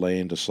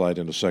lane to slide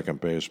into second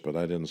base, but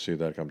I didn't see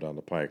that come down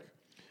the pike.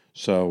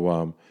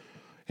 So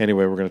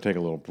anyway, we're going to take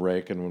a little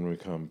break, and when we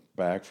come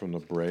back from the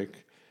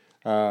break,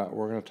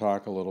 we're going to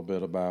talk a little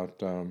bit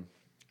about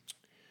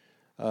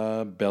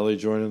Belly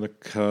joining the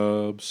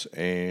Cubs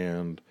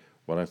and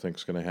what I think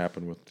is going to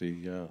happen with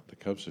the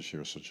Cubs this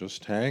year. So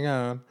just hang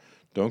on.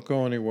 Don't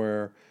go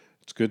anywhere.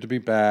 It's good to be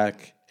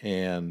back,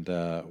 and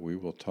we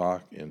will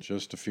talk in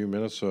just a few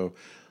minutes. So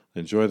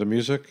enjoy the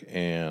music,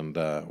 and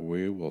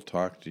we will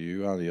talk to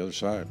you on the other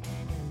side.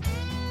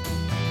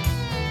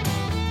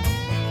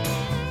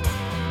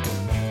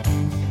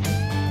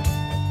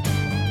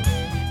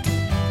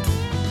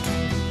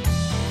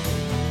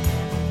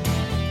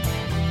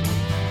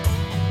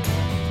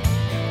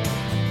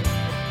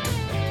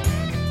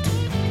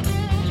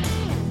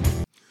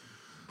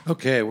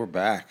 Okay, we're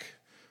back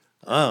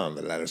on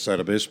the latter side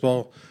of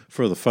baseball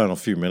for the final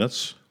few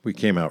minutes. We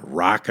came out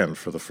rocking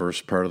for the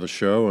first part of the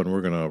show, and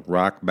we're going to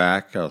rock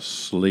back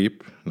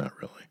asleep. Not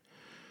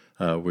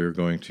really. We're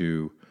going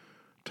to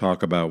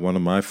talk about one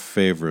of my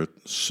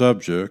favorite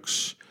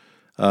subjects,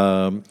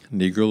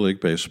 Negro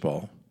League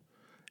Baseball,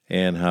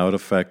 and how it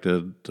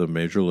affected the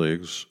major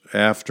leagues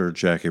after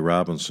Jackie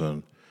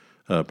Robinson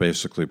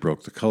basically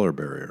broke the color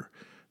barrier.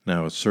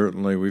 Now, it's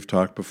certainly, we've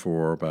talked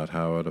before about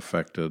how it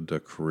affected the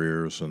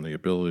careers and the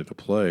ability to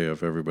play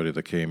of everybody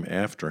that came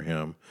after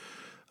him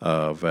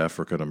of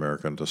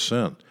African-American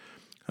descent.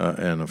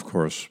 And, of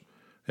course,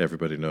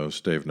 everybody knows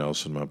Dave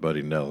Nelson, my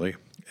buddy Nellie,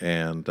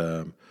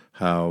 and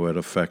how it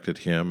affected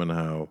him and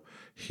how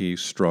he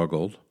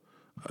struggled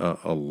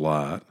a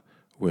lot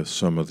with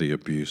some of the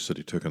abuse that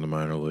he took in the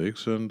minor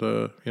leagues. And,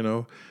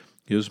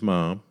 his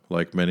mom,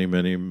 like many,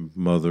 many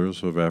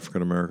mothers of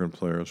African American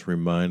players,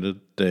 reminded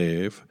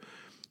Dave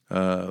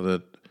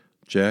that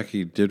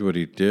Jackie did what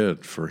he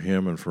did for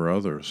him and for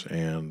others,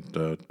 and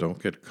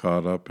don't get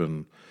caught up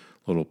in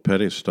little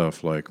petty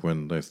stuff like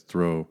when they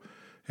throw,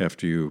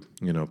 after you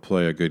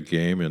play a good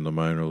game in the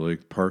minor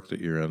league park that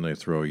you're in, they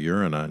throw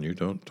urine on you.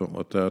 Don't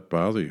let that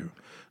bother you.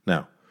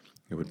 Now,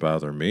 it would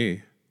bother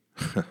me.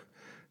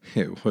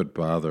 It would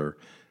bother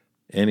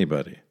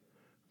anybody.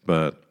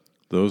 But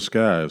those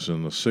guys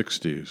in the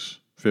 60s,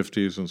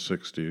 50s, and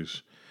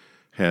 60s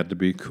had to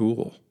be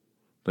cool.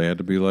 They had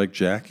to be like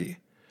Jackie.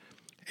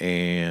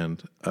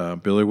 And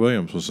Billy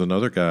Williams was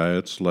another guy.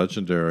 It's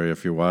legendary.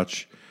 If you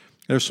watch,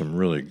 there's some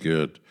really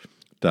good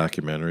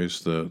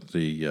documentaries.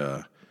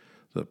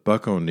 The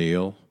Buck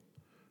O'Neill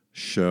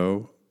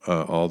show,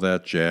 All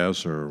That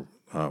Jazz or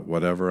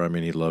whatever. I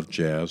mean, he loved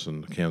jazz,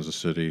 and Kansas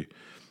City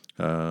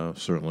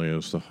certainly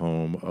is the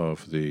home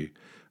of the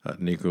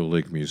Negro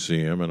League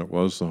Museum, and it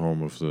was the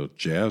home of the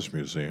Jazz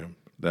Museum.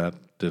 That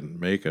didn't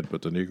make it,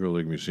 but the Negro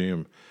League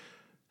Museum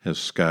has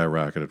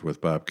skyrocketed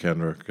with Bob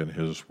Kendrick and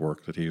his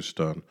work that he's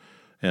done,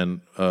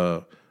 and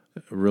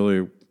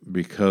really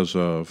because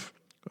of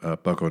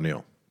Buck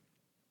O'Neill.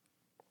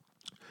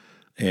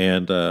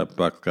 And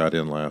Buck got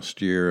in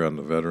last year on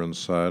the veterans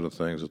side of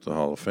things at the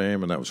Hall of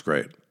Fame, and that was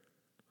great.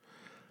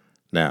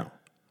 Now,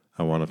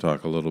 I want to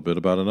talk a little bit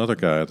about another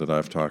guy that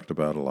I've talked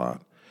about a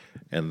lot,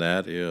 and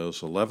that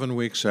is 11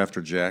 weeks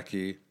after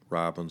Jackie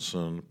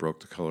Robinson broke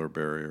the color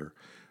barrier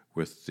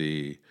with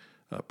the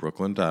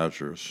Brooklyn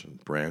Dodgers,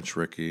 and Branch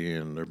Rickey,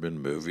 and there have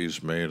been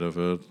movies made of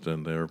it,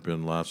 and there have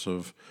been lots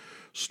of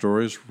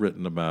stories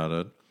written about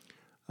it.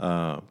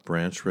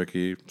 Branch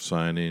Rickey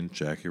signing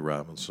Jackie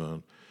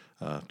Robinson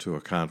to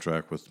a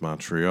contract with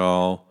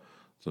Montreal,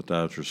 the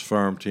Dodgers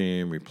farm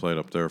team. He played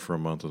up there for a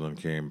month and then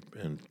came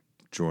and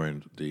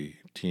joined the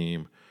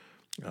team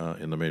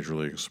in the major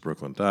leagues,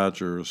 Brooklyn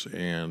Dodgers,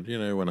 and, he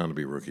went on to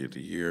be Rookie of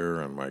the Year,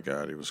 and my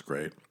God, he was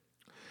great.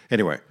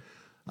 Anyway,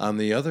 on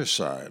the other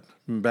side,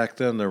 back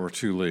then there were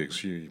two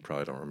leagues. You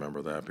probably don't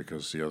remember that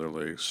because the other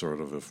leagues sort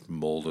of have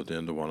molded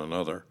into one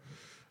another.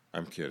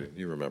 I'm kidding.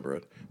 You remember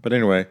it. But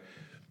anyway,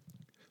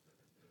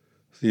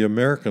 the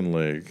American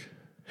League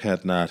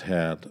had not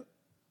had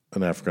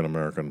an African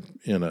American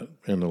in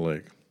the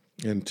league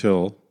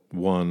until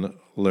one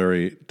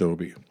Larry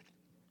Doby.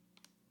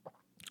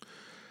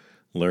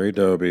 Larry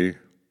Doby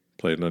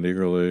played in the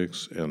Negro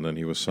Leagues, and then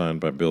he was signed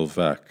by Bill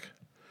Veeck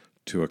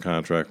to a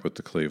contract with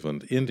the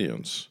Cleveland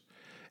Indians.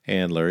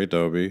 And Larry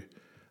Doby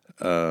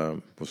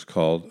was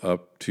called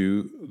up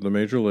to the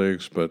major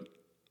leagues, but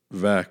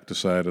Veeck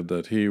decided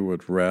that he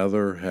would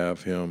rather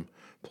have him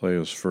play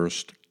his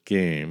first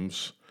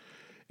games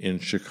in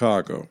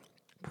Chicago,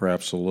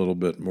 perhaps a little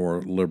bit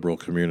more liberal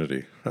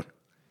community.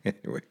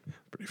 Anyway,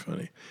 pretty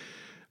funny.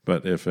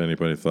 But if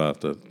anybody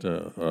thought that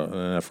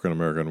an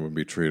African-American would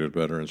be treated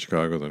better in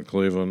Chicago than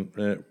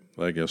Cleveland,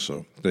 I guess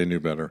so. They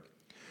knew better.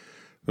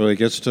 Well, he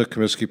gets to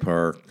Comiskey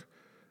Park,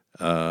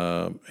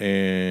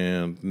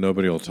 and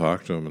nobody will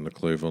talk to him in the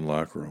Cleveland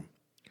locker room.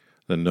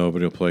 Then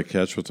nobody will play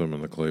catch with him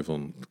in the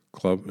Cleveland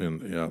club out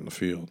in the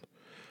field.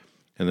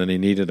 And then he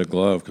needed a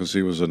glove because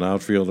he was an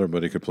outfielder,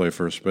 but he could play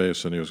first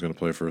base, and he was going to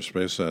play first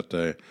base that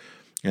day.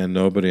 And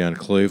nobody on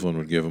Cleveland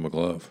would give him a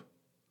glove.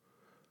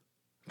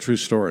 True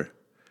story.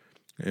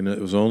 And it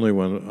was only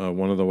when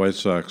one of the White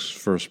Sox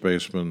first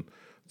basemen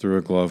threw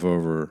a glove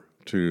over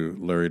to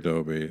Larry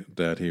Doby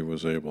that he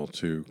was able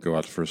to go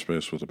out to first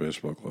base with a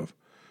baseball glove,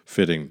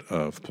 fitting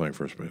of playing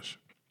first base.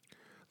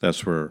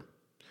 That's where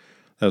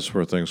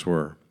things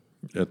were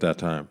at that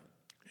time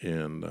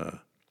in the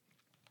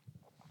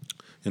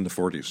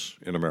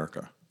 40s in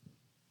America.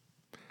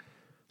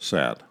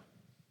 Sad.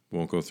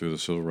 Won't go through the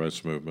civil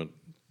rights movement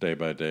day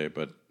by day,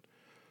 but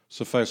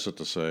suffice it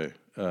to say,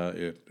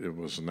 it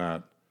was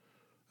not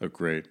a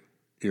great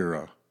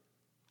era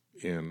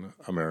in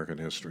American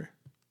history.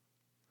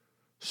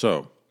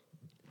 So,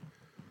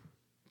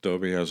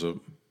 Doby has a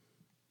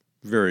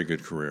very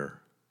good career,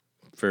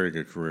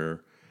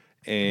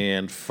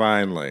 and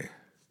finally,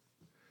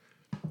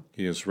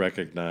 he is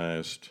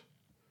recognized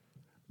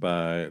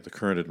by the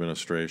current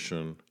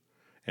administration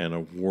and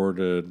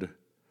awarded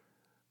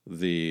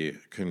the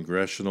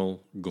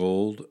Congressional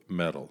Gold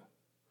Medal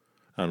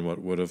on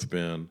what would have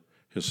been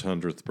his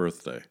 100th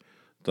birthday,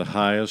 the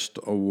highest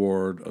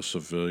award a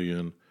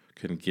civilian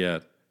can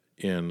get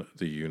in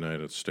the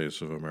United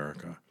States of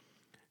America.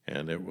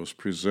 And it was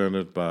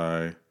presented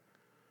by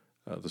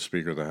the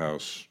Speaker of the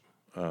House,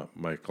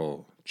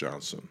 Michael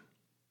Johnson.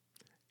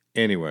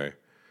 Anyway,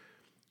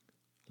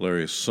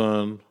 Larry's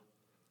son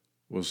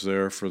was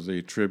there for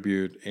the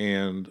tribute,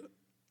 and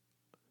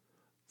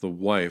the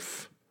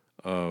wife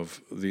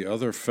of the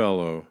other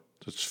fellow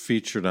that's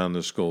featured on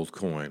this gold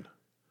coin.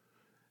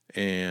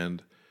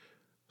 And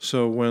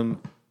so when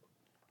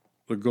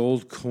the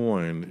gold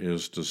coin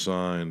is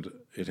designed,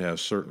 it has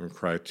certain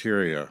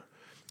criteria,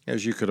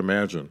 as you could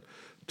imagine,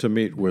 to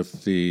meet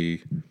with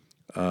the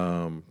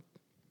pomp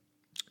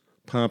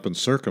and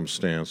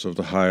circumstance of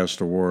the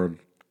highest award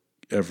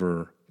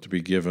ever to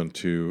be given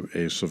to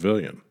a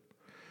civilian.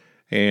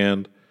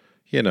 And,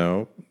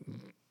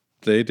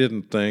 they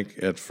didn't think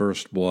at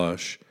first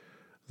blush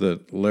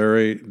that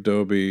Larry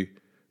Doby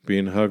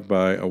being hugged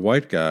by a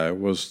white guy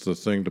was the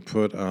thing to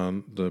put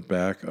on the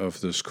back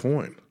of this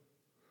coin.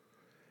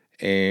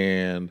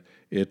 And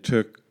it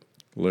took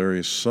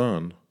Larry's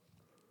son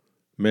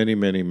many,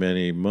 many,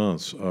 many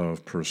months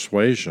of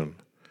persuasion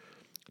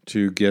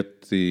to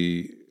get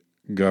the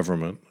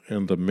government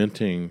and the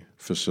minting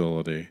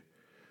facility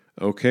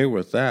okay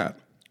with that.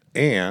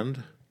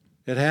 And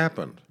it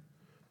happened.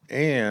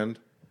 And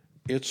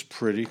it's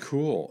pretty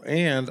cool.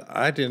 And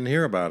I didn't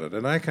hear about it.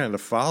 And I kind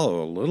of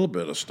follow a little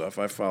bit of stuff.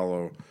 I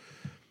follow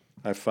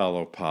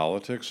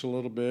politics a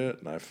little bit,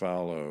 and I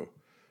follow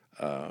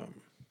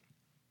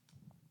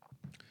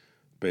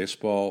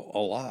baseball a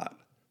lot.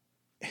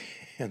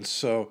 And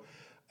so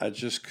I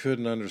just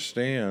couldn't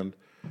understand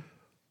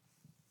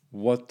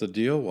what the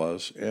deal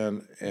was.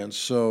 And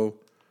so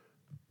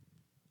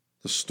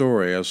the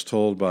story, as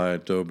told by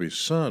Doby's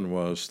son,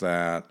 was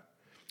that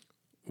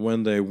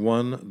when they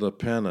won the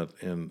pennant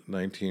in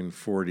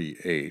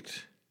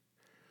 1948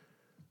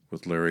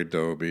 with Larry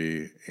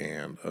Doby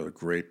and a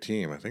great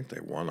team, I think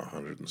they won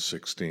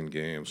 116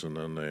 games, and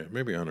then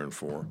maybe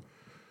 104.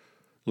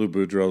 Lou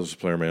Boudreau was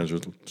player manager,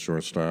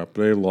 shortstop.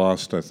 They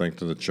lost, I think,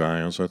 to the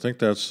Giants. I think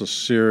that's the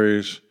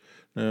series.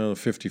 No,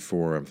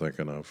 54 I'm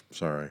thinking of.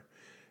 Sorry.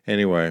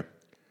 Anyway,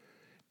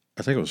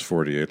 I think it was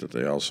 48 that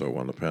they also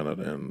won the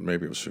pennant, and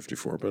maybe it was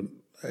 54. But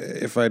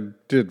if I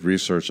did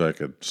research, I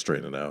could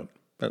straighten it out.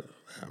 But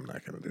I'm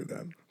not going to do that,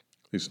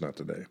 at least not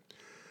today.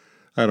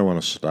 I don't want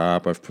to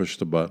stop. I've pushed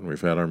the button. We've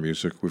had our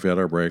music. We've had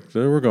our break.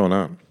 We're going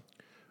on.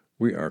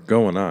 We are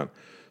going on.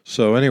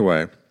 So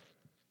anyway,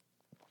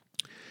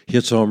 he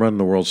hits a home run in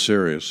the World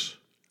Series,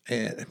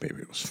 and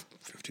maybe it was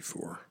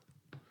 54.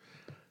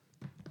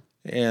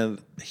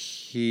 And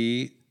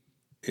he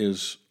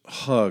is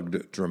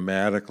hugged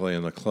dramatically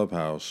in the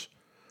clubhouse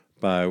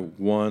by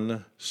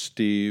one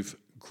Steve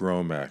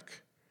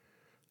Gromek,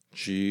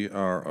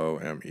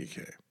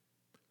 Gromek,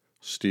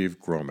 Steve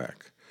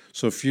Gromek.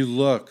 So if you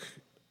look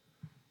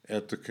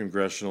at the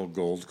Congressional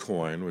Gold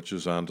Coin, which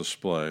is on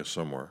display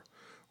somewhere,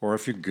 or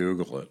if you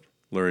Google it,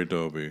 Larry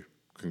Doby,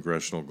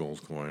 Congressional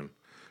Gold Coin,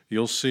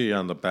 you'll see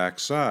on the back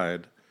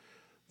side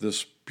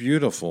this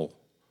beautiful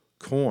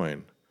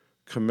coin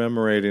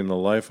commemorating the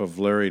life of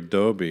Larry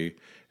Doby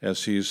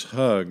as he's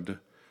hugged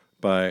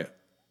by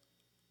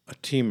a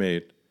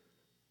teammate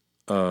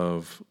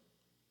of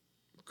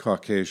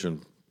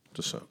Caucasian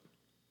descent.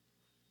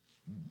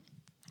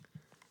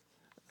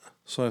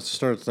 So I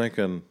started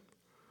thinking,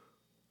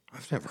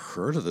 I've never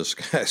heard of this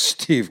guy,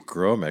 Steve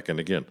Gromek. And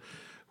again,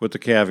 with the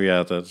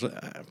caveat that,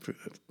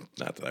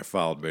 not that I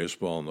followed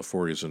baseball in the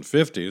 40s and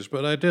 50s,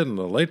 but I did in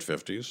the late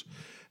 50s.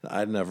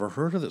 I'd never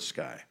heard of this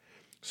guy.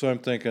 So I'm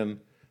thinking,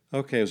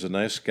 okay, he was a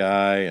nice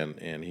guy,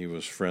 and he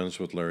was friends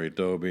with Larry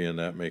Doby, and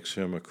that makes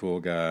him a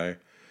cool guy,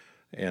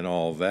 and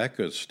all that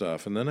good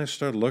stuff. And then I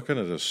started looking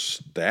at his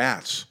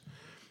stats.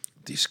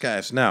 These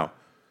guys, now,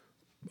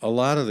 a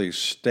lot of these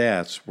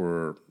stats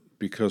were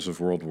because of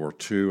World War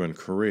II and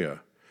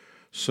Korea.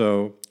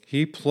 So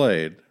he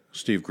played,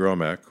 Steve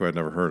Gromek, who I'd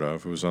never heard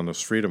of, who was on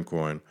this Freedom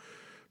Coin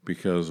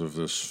because of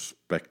this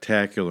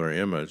spectacular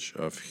image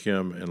of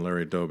him and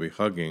Larry Doby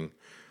hugging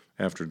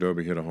after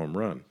Doby hit a home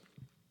run.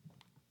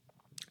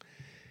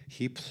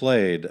 He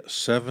played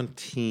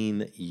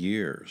 17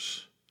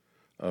 years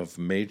of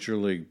Major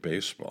League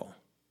Baseball.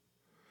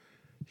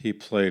 He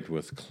played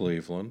with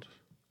Cleveland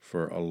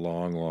for a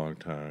long, long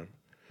time.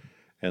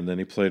 And then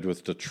he played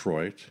with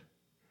Detroit.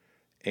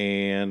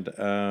 And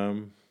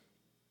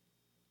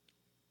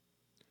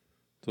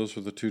those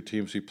were the two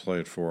teams he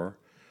played for.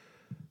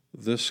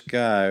 This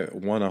guy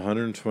won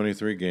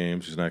 123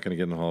 games. He's not going to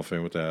get in the Hall of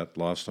Fame with that.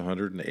 Lost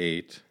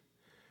 108.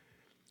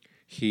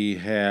 He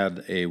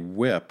had a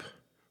whip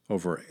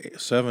over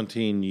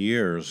 17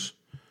 years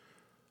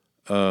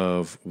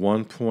of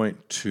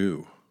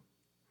 1.2.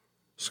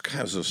 This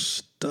guy was a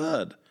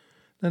stud.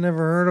 I never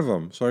heard of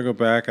him. So I go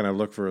back and I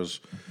look for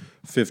his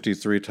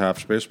 53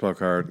 Topps baseball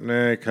card.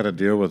 He cut a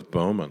deal with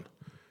Bowman.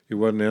 He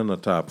wasn't in the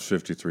Topps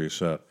 53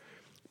 set.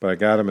 But I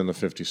got him in the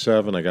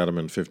 57, I got him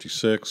in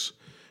 56,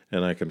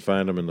 and I can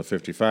find him in the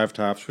 55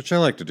 Topps, which I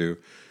like to do.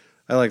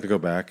 I like to go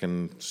back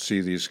and see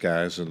these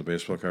guys in the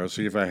baseball cards,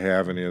 see if I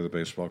have any of the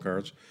baseball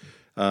cards,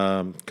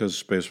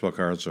 because baseball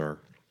cards are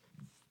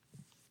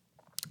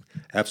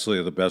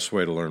absolutely the best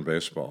way to learn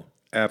baseball.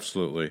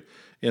 Absolutely.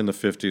 In the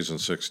 50s and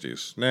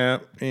 60s.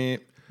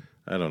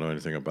 I don't know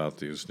anything about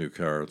these new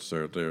cards.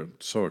 They're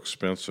so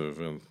expensive,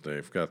 and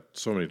they've got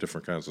so many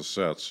different kinds of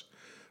sets.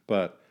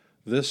 But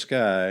this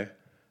guy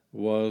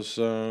was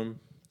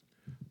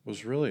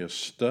really a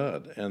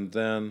stud. And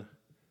then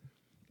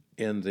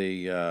in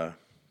the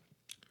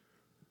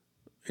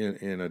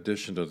in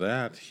addition to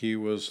that, he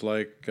was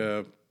like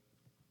a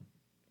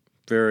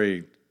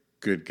very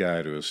good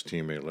guy to his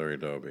teammate Larry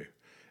Doby.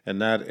 And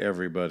not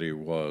everybody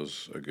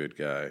was a good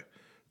guy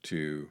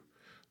to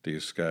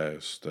these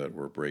guys that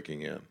were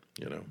breaking in,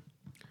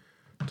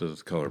 to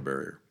the color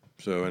barrier.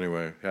 So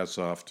anyway, hats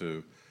off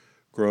to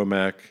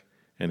Gromek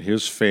and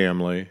his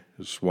family.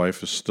 His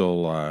wife is still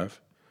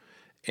alive.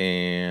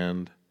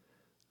 And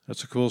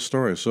that's a cool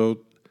story.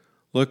 So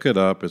look it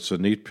up. It's a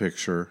neat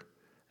picture.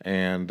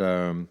 And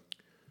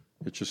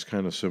it just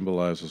kind of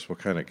symbolizes what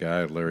kind of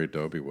guy Larry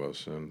Doby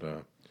was. And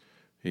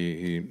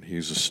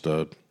he's a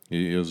stud.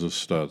 He is a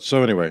stud.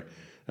 So anyway,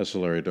 that's the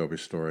Larry Doby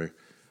story.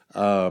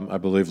 I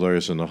believe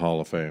Larry's in the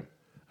Hall of Fame.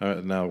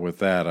 Now with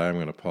that, I'm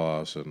going to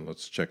pause and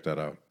let's check that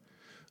out.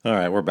 All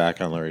right, we're back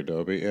on Larry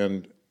Doby.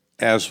 And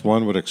as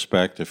one would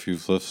expect, if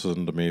you've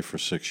listened to me for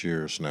 6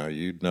 years now,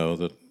 you'd know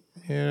that,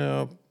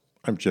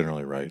 I'm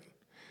generally right.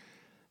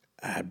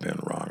 I've been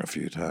wrong a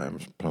few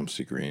times.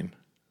 Pumpsy Green,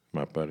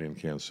 my buddy in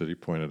Kansas City,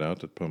 pointed out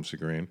that Pumpsy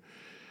Green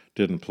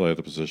didn't play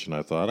the position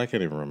I thought. I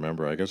can't even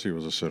remember. I guess he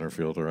was a center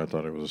fielder. I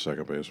thought he was a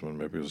second baseman.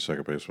 Maybe he was a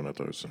second baseman. I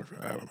thought he was a center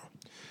fielder. I don't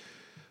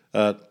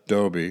know.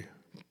 Doby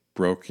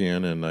broke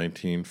in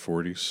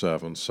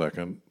 1947,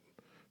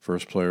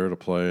 first player to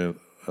play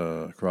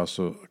across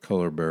the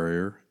color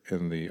barrier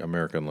in the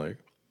American League.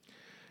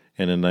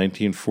 And in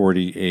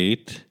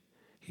 1948,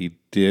 he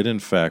did, in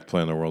fact,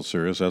 play in the World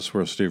Series. That's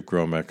where Steve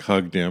Gromek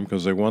hugged him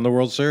because they won the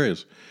World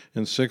Series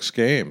in 6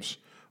 games.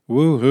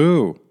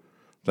 Woo-hoo!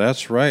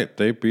 That's right.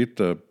 They beat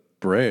the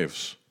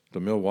Braves, the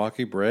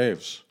Milwaukee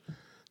Braves.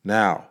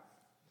 Now,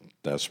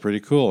 that's pretty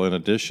cool. In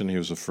addition, he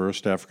was the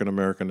first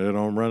African-American to hit a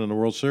home run in the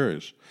World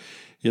Series.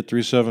 He hit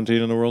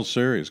 .317 in the World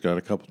Series, got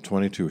a couple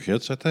 22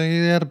 hits. I think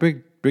he had a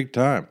big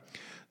time.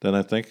 Then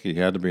I think he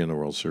had to be in the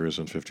World Series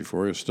in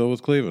 '54. He was still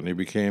with Cleveland. He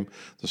became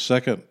the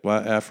second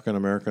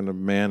African-American to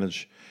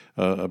manage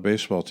a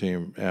baseball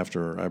team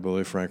after, I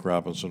believe, Frank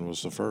Robinson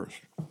was the first.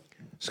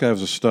 This guy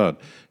was a stud.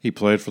 He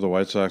played for the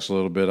White Sox a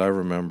little bit. I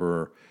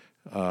remember,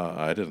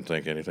 I didn't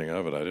think anything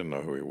of it. I didn't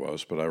know who he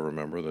was, but I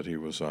remember that he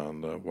was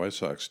on the White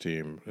Sox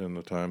team in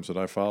the times that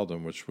I followed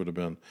him, which would have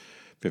been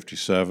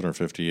 57 or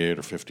 58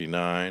 or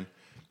 59.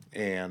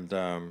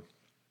 And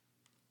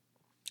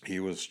he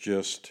was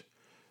just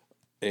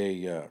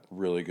a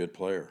really good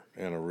player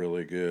and a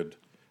really good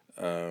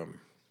member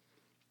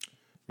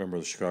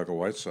of the Chicago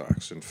White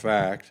Sox. In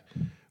fact,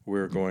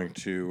 we're going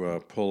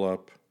to pull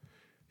up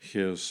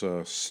his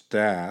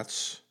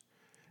stats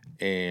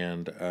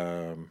and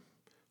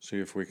see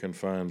if we can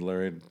find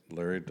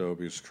Larry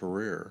Doby's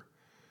career,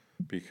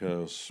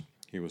 because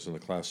he was in the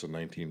class of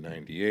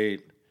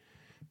 1998,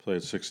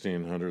 played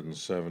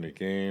 1,670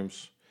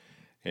 games,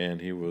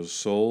 and he was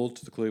sold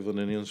to the Cleveland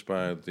Indians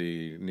by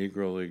the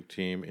Negro League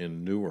team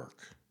in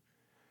Newark.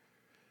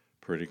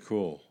 Pretty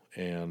cool.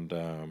 And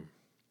we're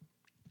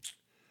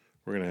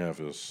going to have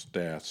his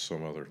stats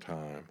some other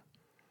time.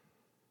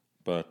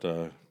 But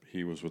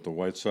he was with the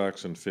White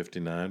Sox in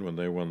 '59 when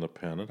they won the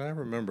pennant.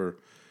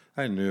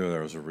 I knew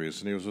there was a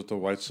reason. He was with the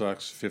White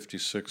Sox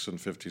 '56 and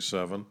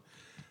 '57.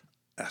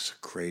 That's a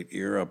great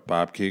era.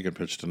 Bob Keegan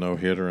pitched a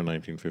no-hitter in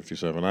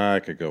 1957. I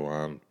could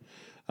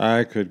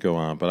go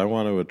on, but I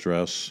want to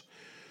address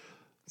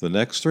the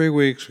next 3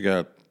 weeks. We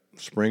got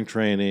spring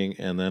training,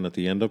 and then at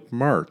the end of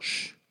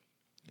March,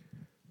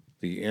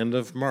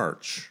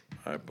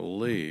 I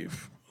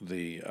believe,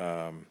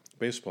 the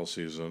baseball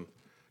season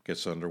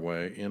gets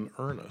underway in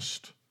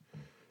earnest.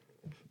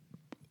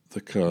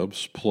 The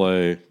Cubs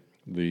play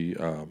the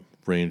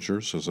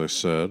Rangers, as I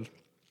said,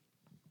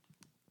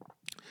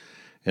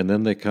 and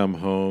then they come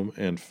home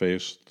and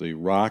face the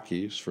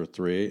Rockies for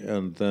 3,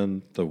 and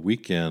then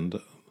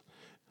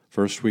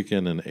first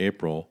weekend in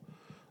April,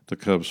 the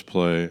Cubs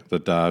play the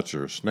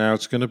Dodgers. Now,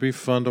 it's going to be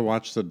fun to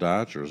watch the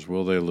Dodgers.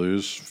 Will they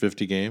lose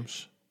 50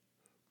 games?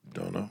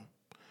 Don't know.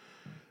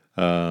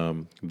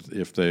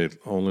 If they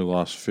only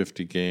lost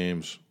 50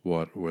 games,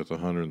 with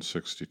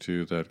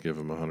 162, that'd give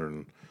them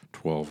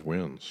 112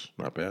 wins.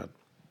 Not bad.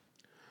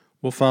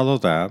 We'll follow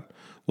that.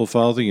 We'll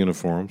follow the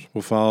uniforms.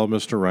 We'll follow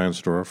Mr.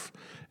 Reinsdorf.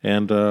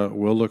 And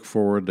we'll look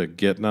forward to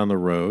getting on the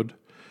road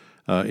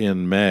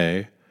in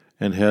May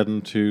and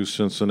heading to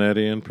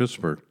Cincinnati and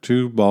Pittsburgh,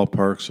 2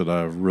 ballparks that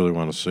I really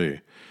want to see.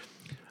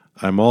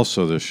 I'm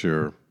also this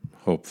year,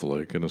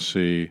 hopefully, going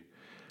to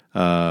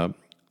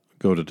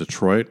go to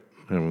Detroit.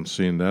 I haven't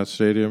seen that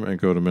stadium, and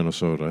go to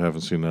Minnesota. I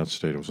haven't seen that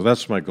stadium. So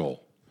that's my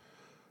goal.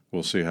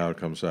 We'll see how it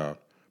comes out.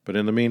 But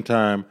in the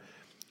meantime,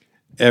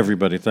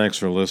 everybody, thanks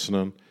for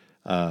listening.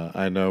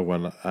 I know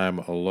when I'm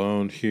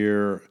alone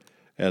here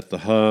at the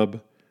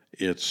hub,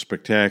 it's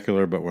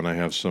spectacular, but when I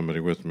have somebody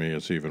with me,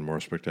 it's even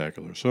more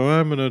spectacular. So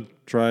I'm going to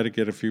try to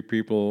get a few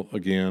people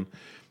again.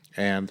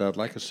 And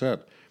like I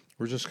said,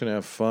 we're just going to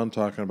have fun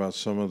talking about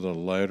some of the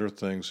lighter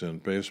things in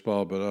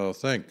baseball. But,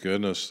 thank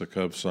goodness the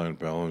Cubs signed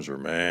Bellinger.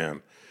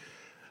 Man,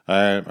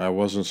 I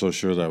wasn't so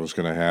sure that was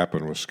going to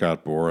happen with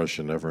Scott Boras.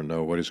 You never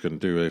know what he's going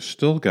to do. They've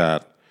still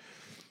got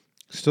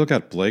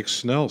Blake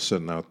Snell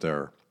sitting out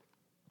there.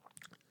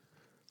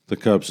 The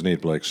Cubs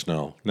need Blake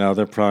Snell. Now,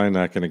 they're probably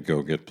not going to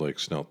go get Blake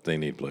Snell. They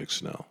need Blake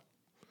Snell.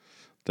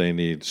 They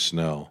need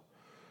Snell.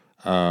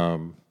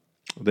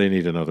 They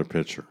need another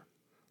pitcher.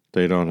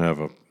 They don't have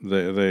a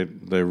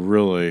they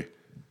really.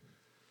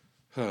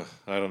 I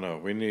don't know.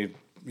 We need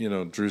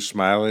Drew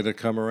Smiley to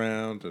come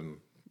around, and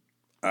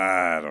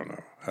I don't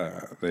know.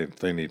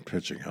 They need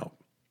pitching help.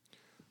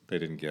 They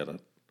didn't get it.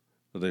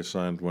 They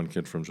signed one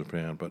kid from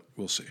Japan, but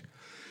we'll see.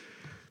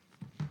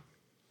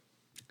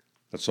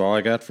 That's all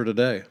I got for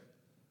today.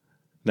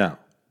 Now,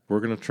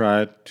 we're going to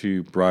try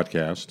to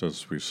broadcast,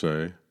 as we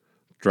say,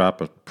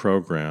 drop a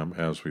program,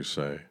 as we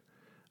say,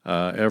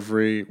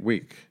 every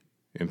week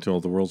until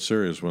the World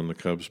Series when the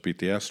Cubs beat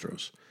the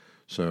Astros.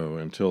 So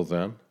until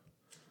then,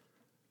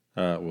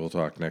 we'll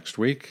talk next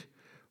week.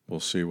 We'll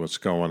see what's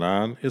going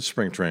on. It's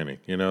spring training.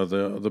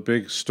 The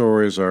big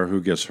stories are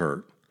who gets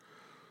hurt.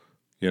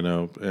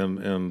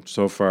 And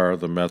so far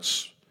the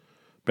Mets'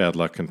 bad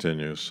luck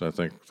continues. I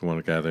think the one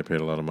guy they paid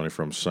a lot of money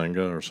from,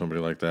 Senga or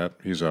somebody like that,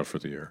 he's out for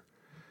the year.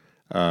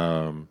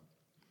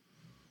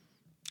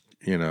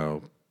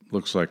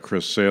 Looks like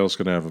Chris Sale's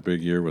going to have a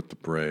big year with the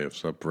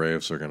Braves. The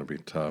Braves are going to be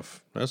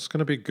tough. That's going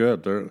to be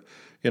good.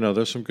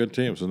 There's some good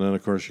teams. And then,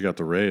 of course, you got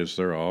the Rays.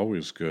 They're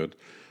always good.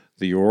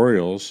 The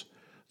Orioles,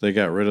 they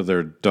got rid of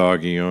their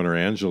doggy owner,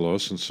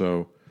 Angelos, and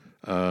so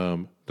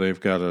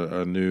they've got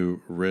a new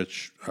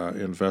rich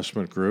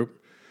investment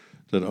group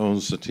that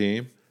owns the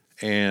team.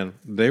 And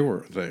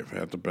they've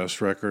had the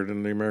best record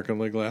in the American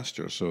League last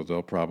year, so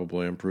they'll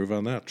probably improve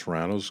on that.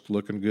 Toronto's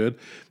looking good.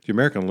 The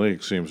American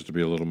League seems to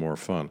be a little more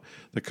fun.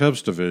 The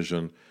Cubs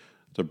division,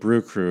 the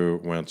Brew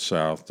Crew went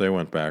south. They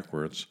went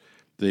backwards.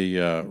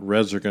 The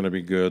Reds are going to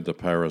be good. The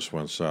Pirates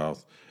went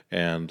south.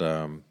 And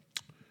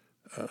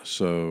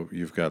so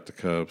you've got the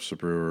Cubs, the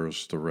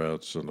Brewers, the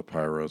Reds, and the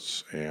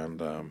Pirates.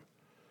 And,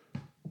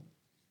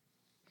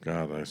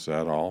 God, is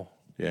that all?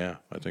 Yeah,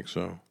 I think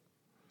so.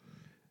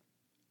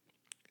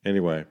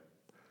 Anyway,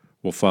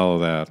 we'll follow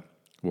that.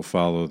 We'll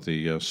follow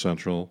the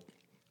Central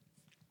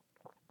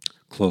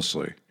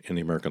closely in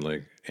the American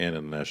League and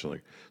in the National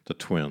League. The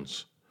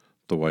Twins,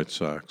 the White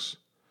Sox,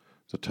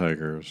 the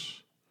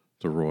Tigers,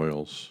 the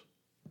Royals,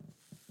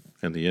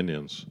 and the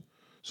Indians.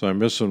 So I'm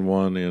missing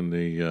one in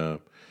the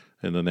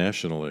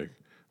National League.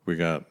 We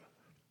got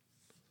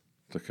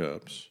the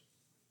Cubs,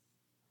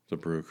 the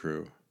Brew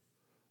Crew,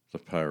 the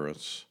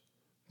Pirates,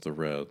 the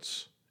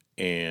Reds,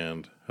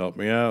 and help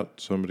me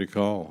out. Somebody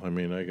call. I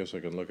guess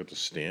I can look at the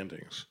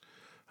standings.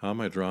 How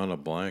am I drawing a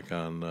blank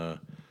on the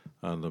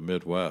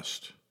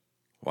Midwest?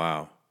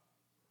 Wow.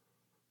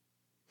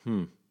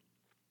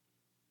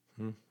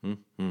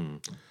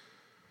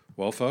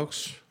 Well,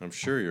 folks, I'm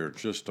sure you're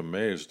just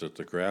amazed at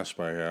the grasp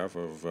I have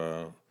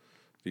of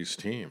these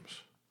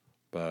teams,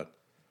 but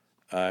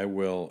I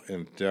will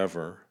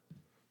endeavor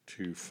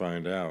to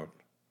find out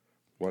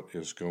what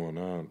is going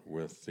on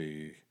with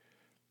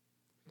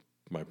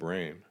my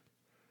brain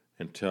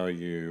and tell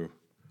you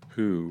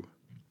who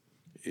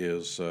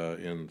is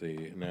in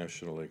the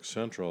National League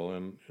Central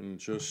in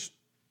just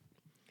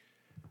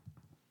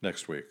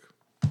next week.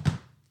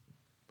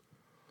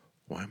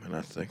 Why am I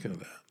not thinking of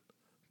that?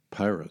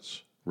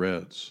 Pirates,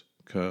 Reds,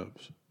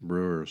 Cubs,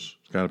 Brewers.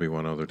 It's got to be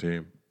one other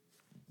team.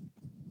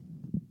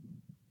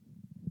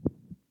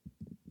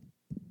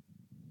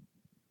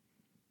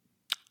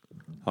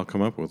 I'll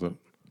come up with it.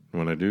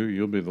 When I do,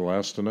 you'll be the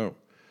last to know.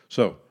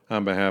 So,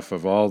 on behalf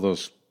of all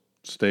those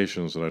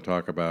stations that I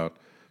talk about,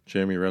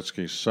 Jamie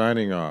Retzky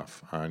signing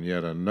off on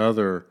yet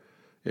another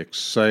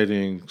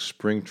exciting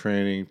spring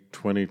training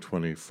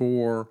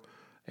 2024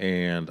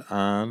 and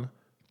on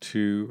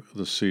to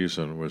the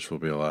season, which will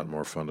be a lot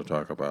more fun to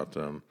talk about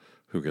than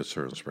who gets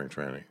hurt in spring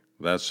training.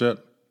 That's it.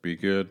 Be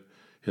good.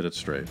 Hit it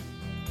straight.